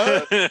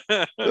 Like,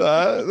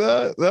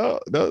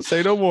 no,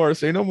 say no more.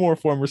 Say no more,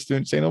 former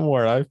student. Say no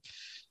more.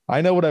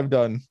 I know what I've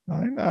done.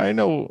 I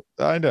know.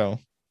 Anyway,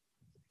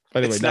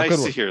 it's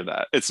nice to hear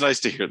that. It's nice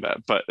to hear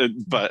that, but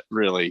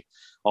really,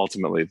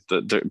 ultimately,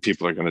 the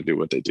people are going to do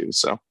what they do.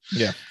 So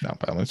yeah, no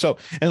problem. So,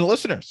 and the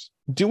listeners,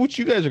 do what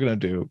you guys are going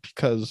to do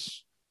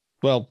because,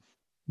 well,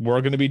 we're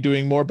going to be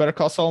doing more Better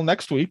Call Saul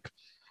next week.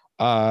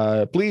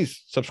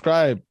 Please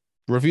subscribe,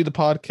 review the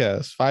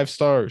podcast, 5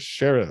 stars,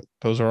 share it.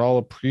 Those are all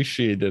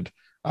appreciated.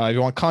 If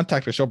you want to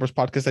contact us,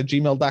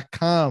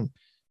 showbrospodcast@gmail.com.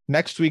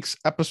 Next week's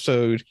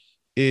episode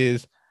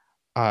is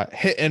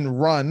Hit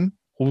and Run.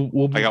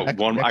 We'll I got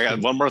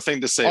one more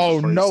thing to say.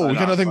 Oh no, you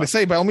got nothing to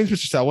say. By all means,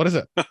 Mr. Sal, what is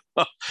it?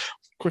 Well,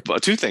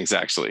 2 things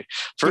actually.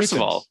 First of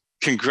all,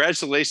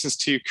 congratulations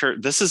to you,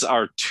 Kurt. This is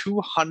our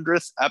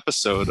 200th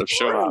episode of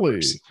Show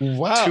Hoppers.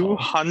 Wow.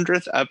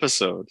 200th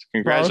episode.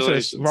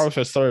 Congratulations. Probably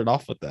should have started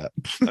off with that.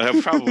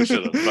 I probably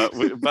should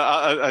have, but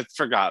I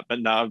forgot.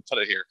 But now I've put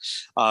it here.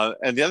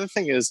 And the other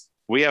thing is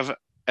we have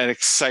an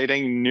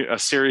exciting new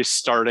series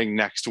starting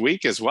next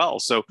week as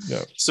well. So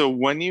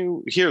when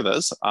you hear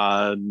this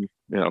on,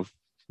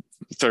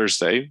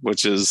 Thursday,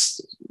 which is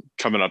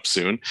coming up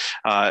soon,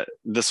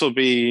 this will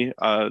be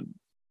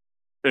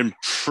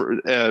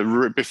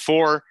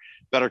before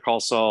Better Call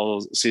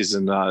Saul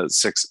season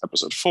 6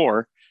 episode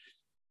 4.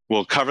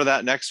 We'll cover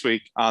that next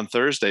week on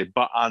Thursday,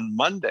 but on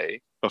Monday,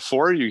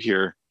 before you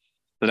hear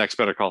the next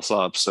Better Call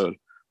Saul episode,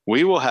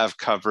 we will have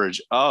coverage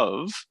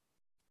of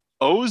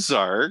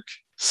Ozark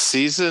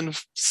season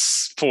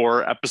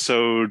 4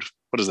 episode,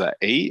 what is that,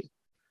 8?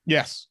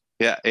 Yes.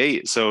 Yeah,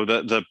 8. So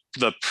the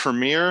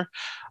premiere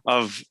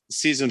of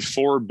season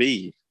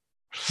 4B.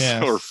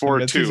 Yeah, or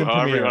 4-2,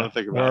 however you want to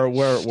think about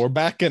it. We're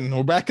back in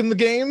the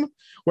game.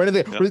 Where did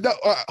they? Who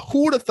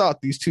would have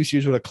thought these 2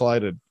 series would have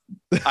collided?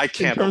 I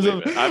can't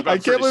believe it. I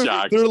can't believe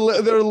shocked.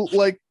 They're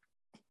like.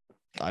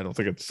 I don't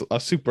think it's a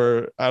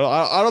super. I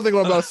don't think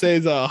what I'm about to say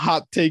is a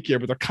hot take here,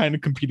 but they're kind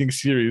of competing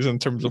series in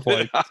terms of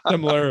like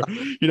similar,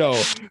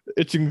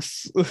 itching,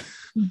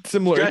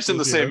 similar. Scratching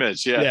the same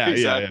itch, yeah,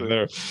 exactly.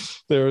 Yeah.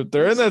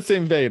 They're in that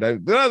same vein. They're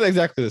not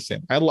exactly the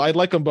same. I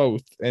like them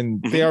both,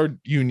 and they are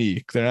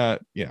unique. They're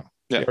not,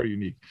 they are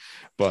unique.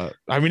 But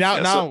I mean,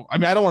 I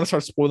don't want to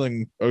start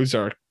spoiling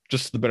Ozark.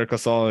 Just the Better Call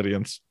Saul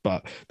audience,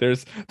 but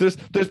there's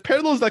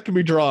parallels that can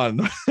be drawn,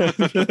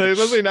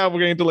 especially now we're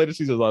getting into later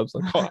seasons. I was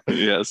like, oh.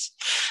 Yes.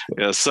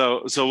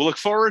 So we'll look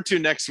forward to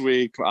next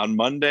week on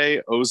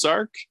Monday,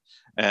 Ozark,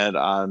 and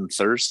on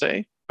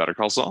Thursday, Better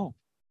Call Saul.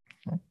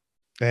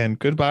 And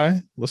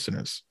goodbye,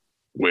 listeners.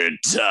 We're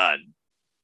done.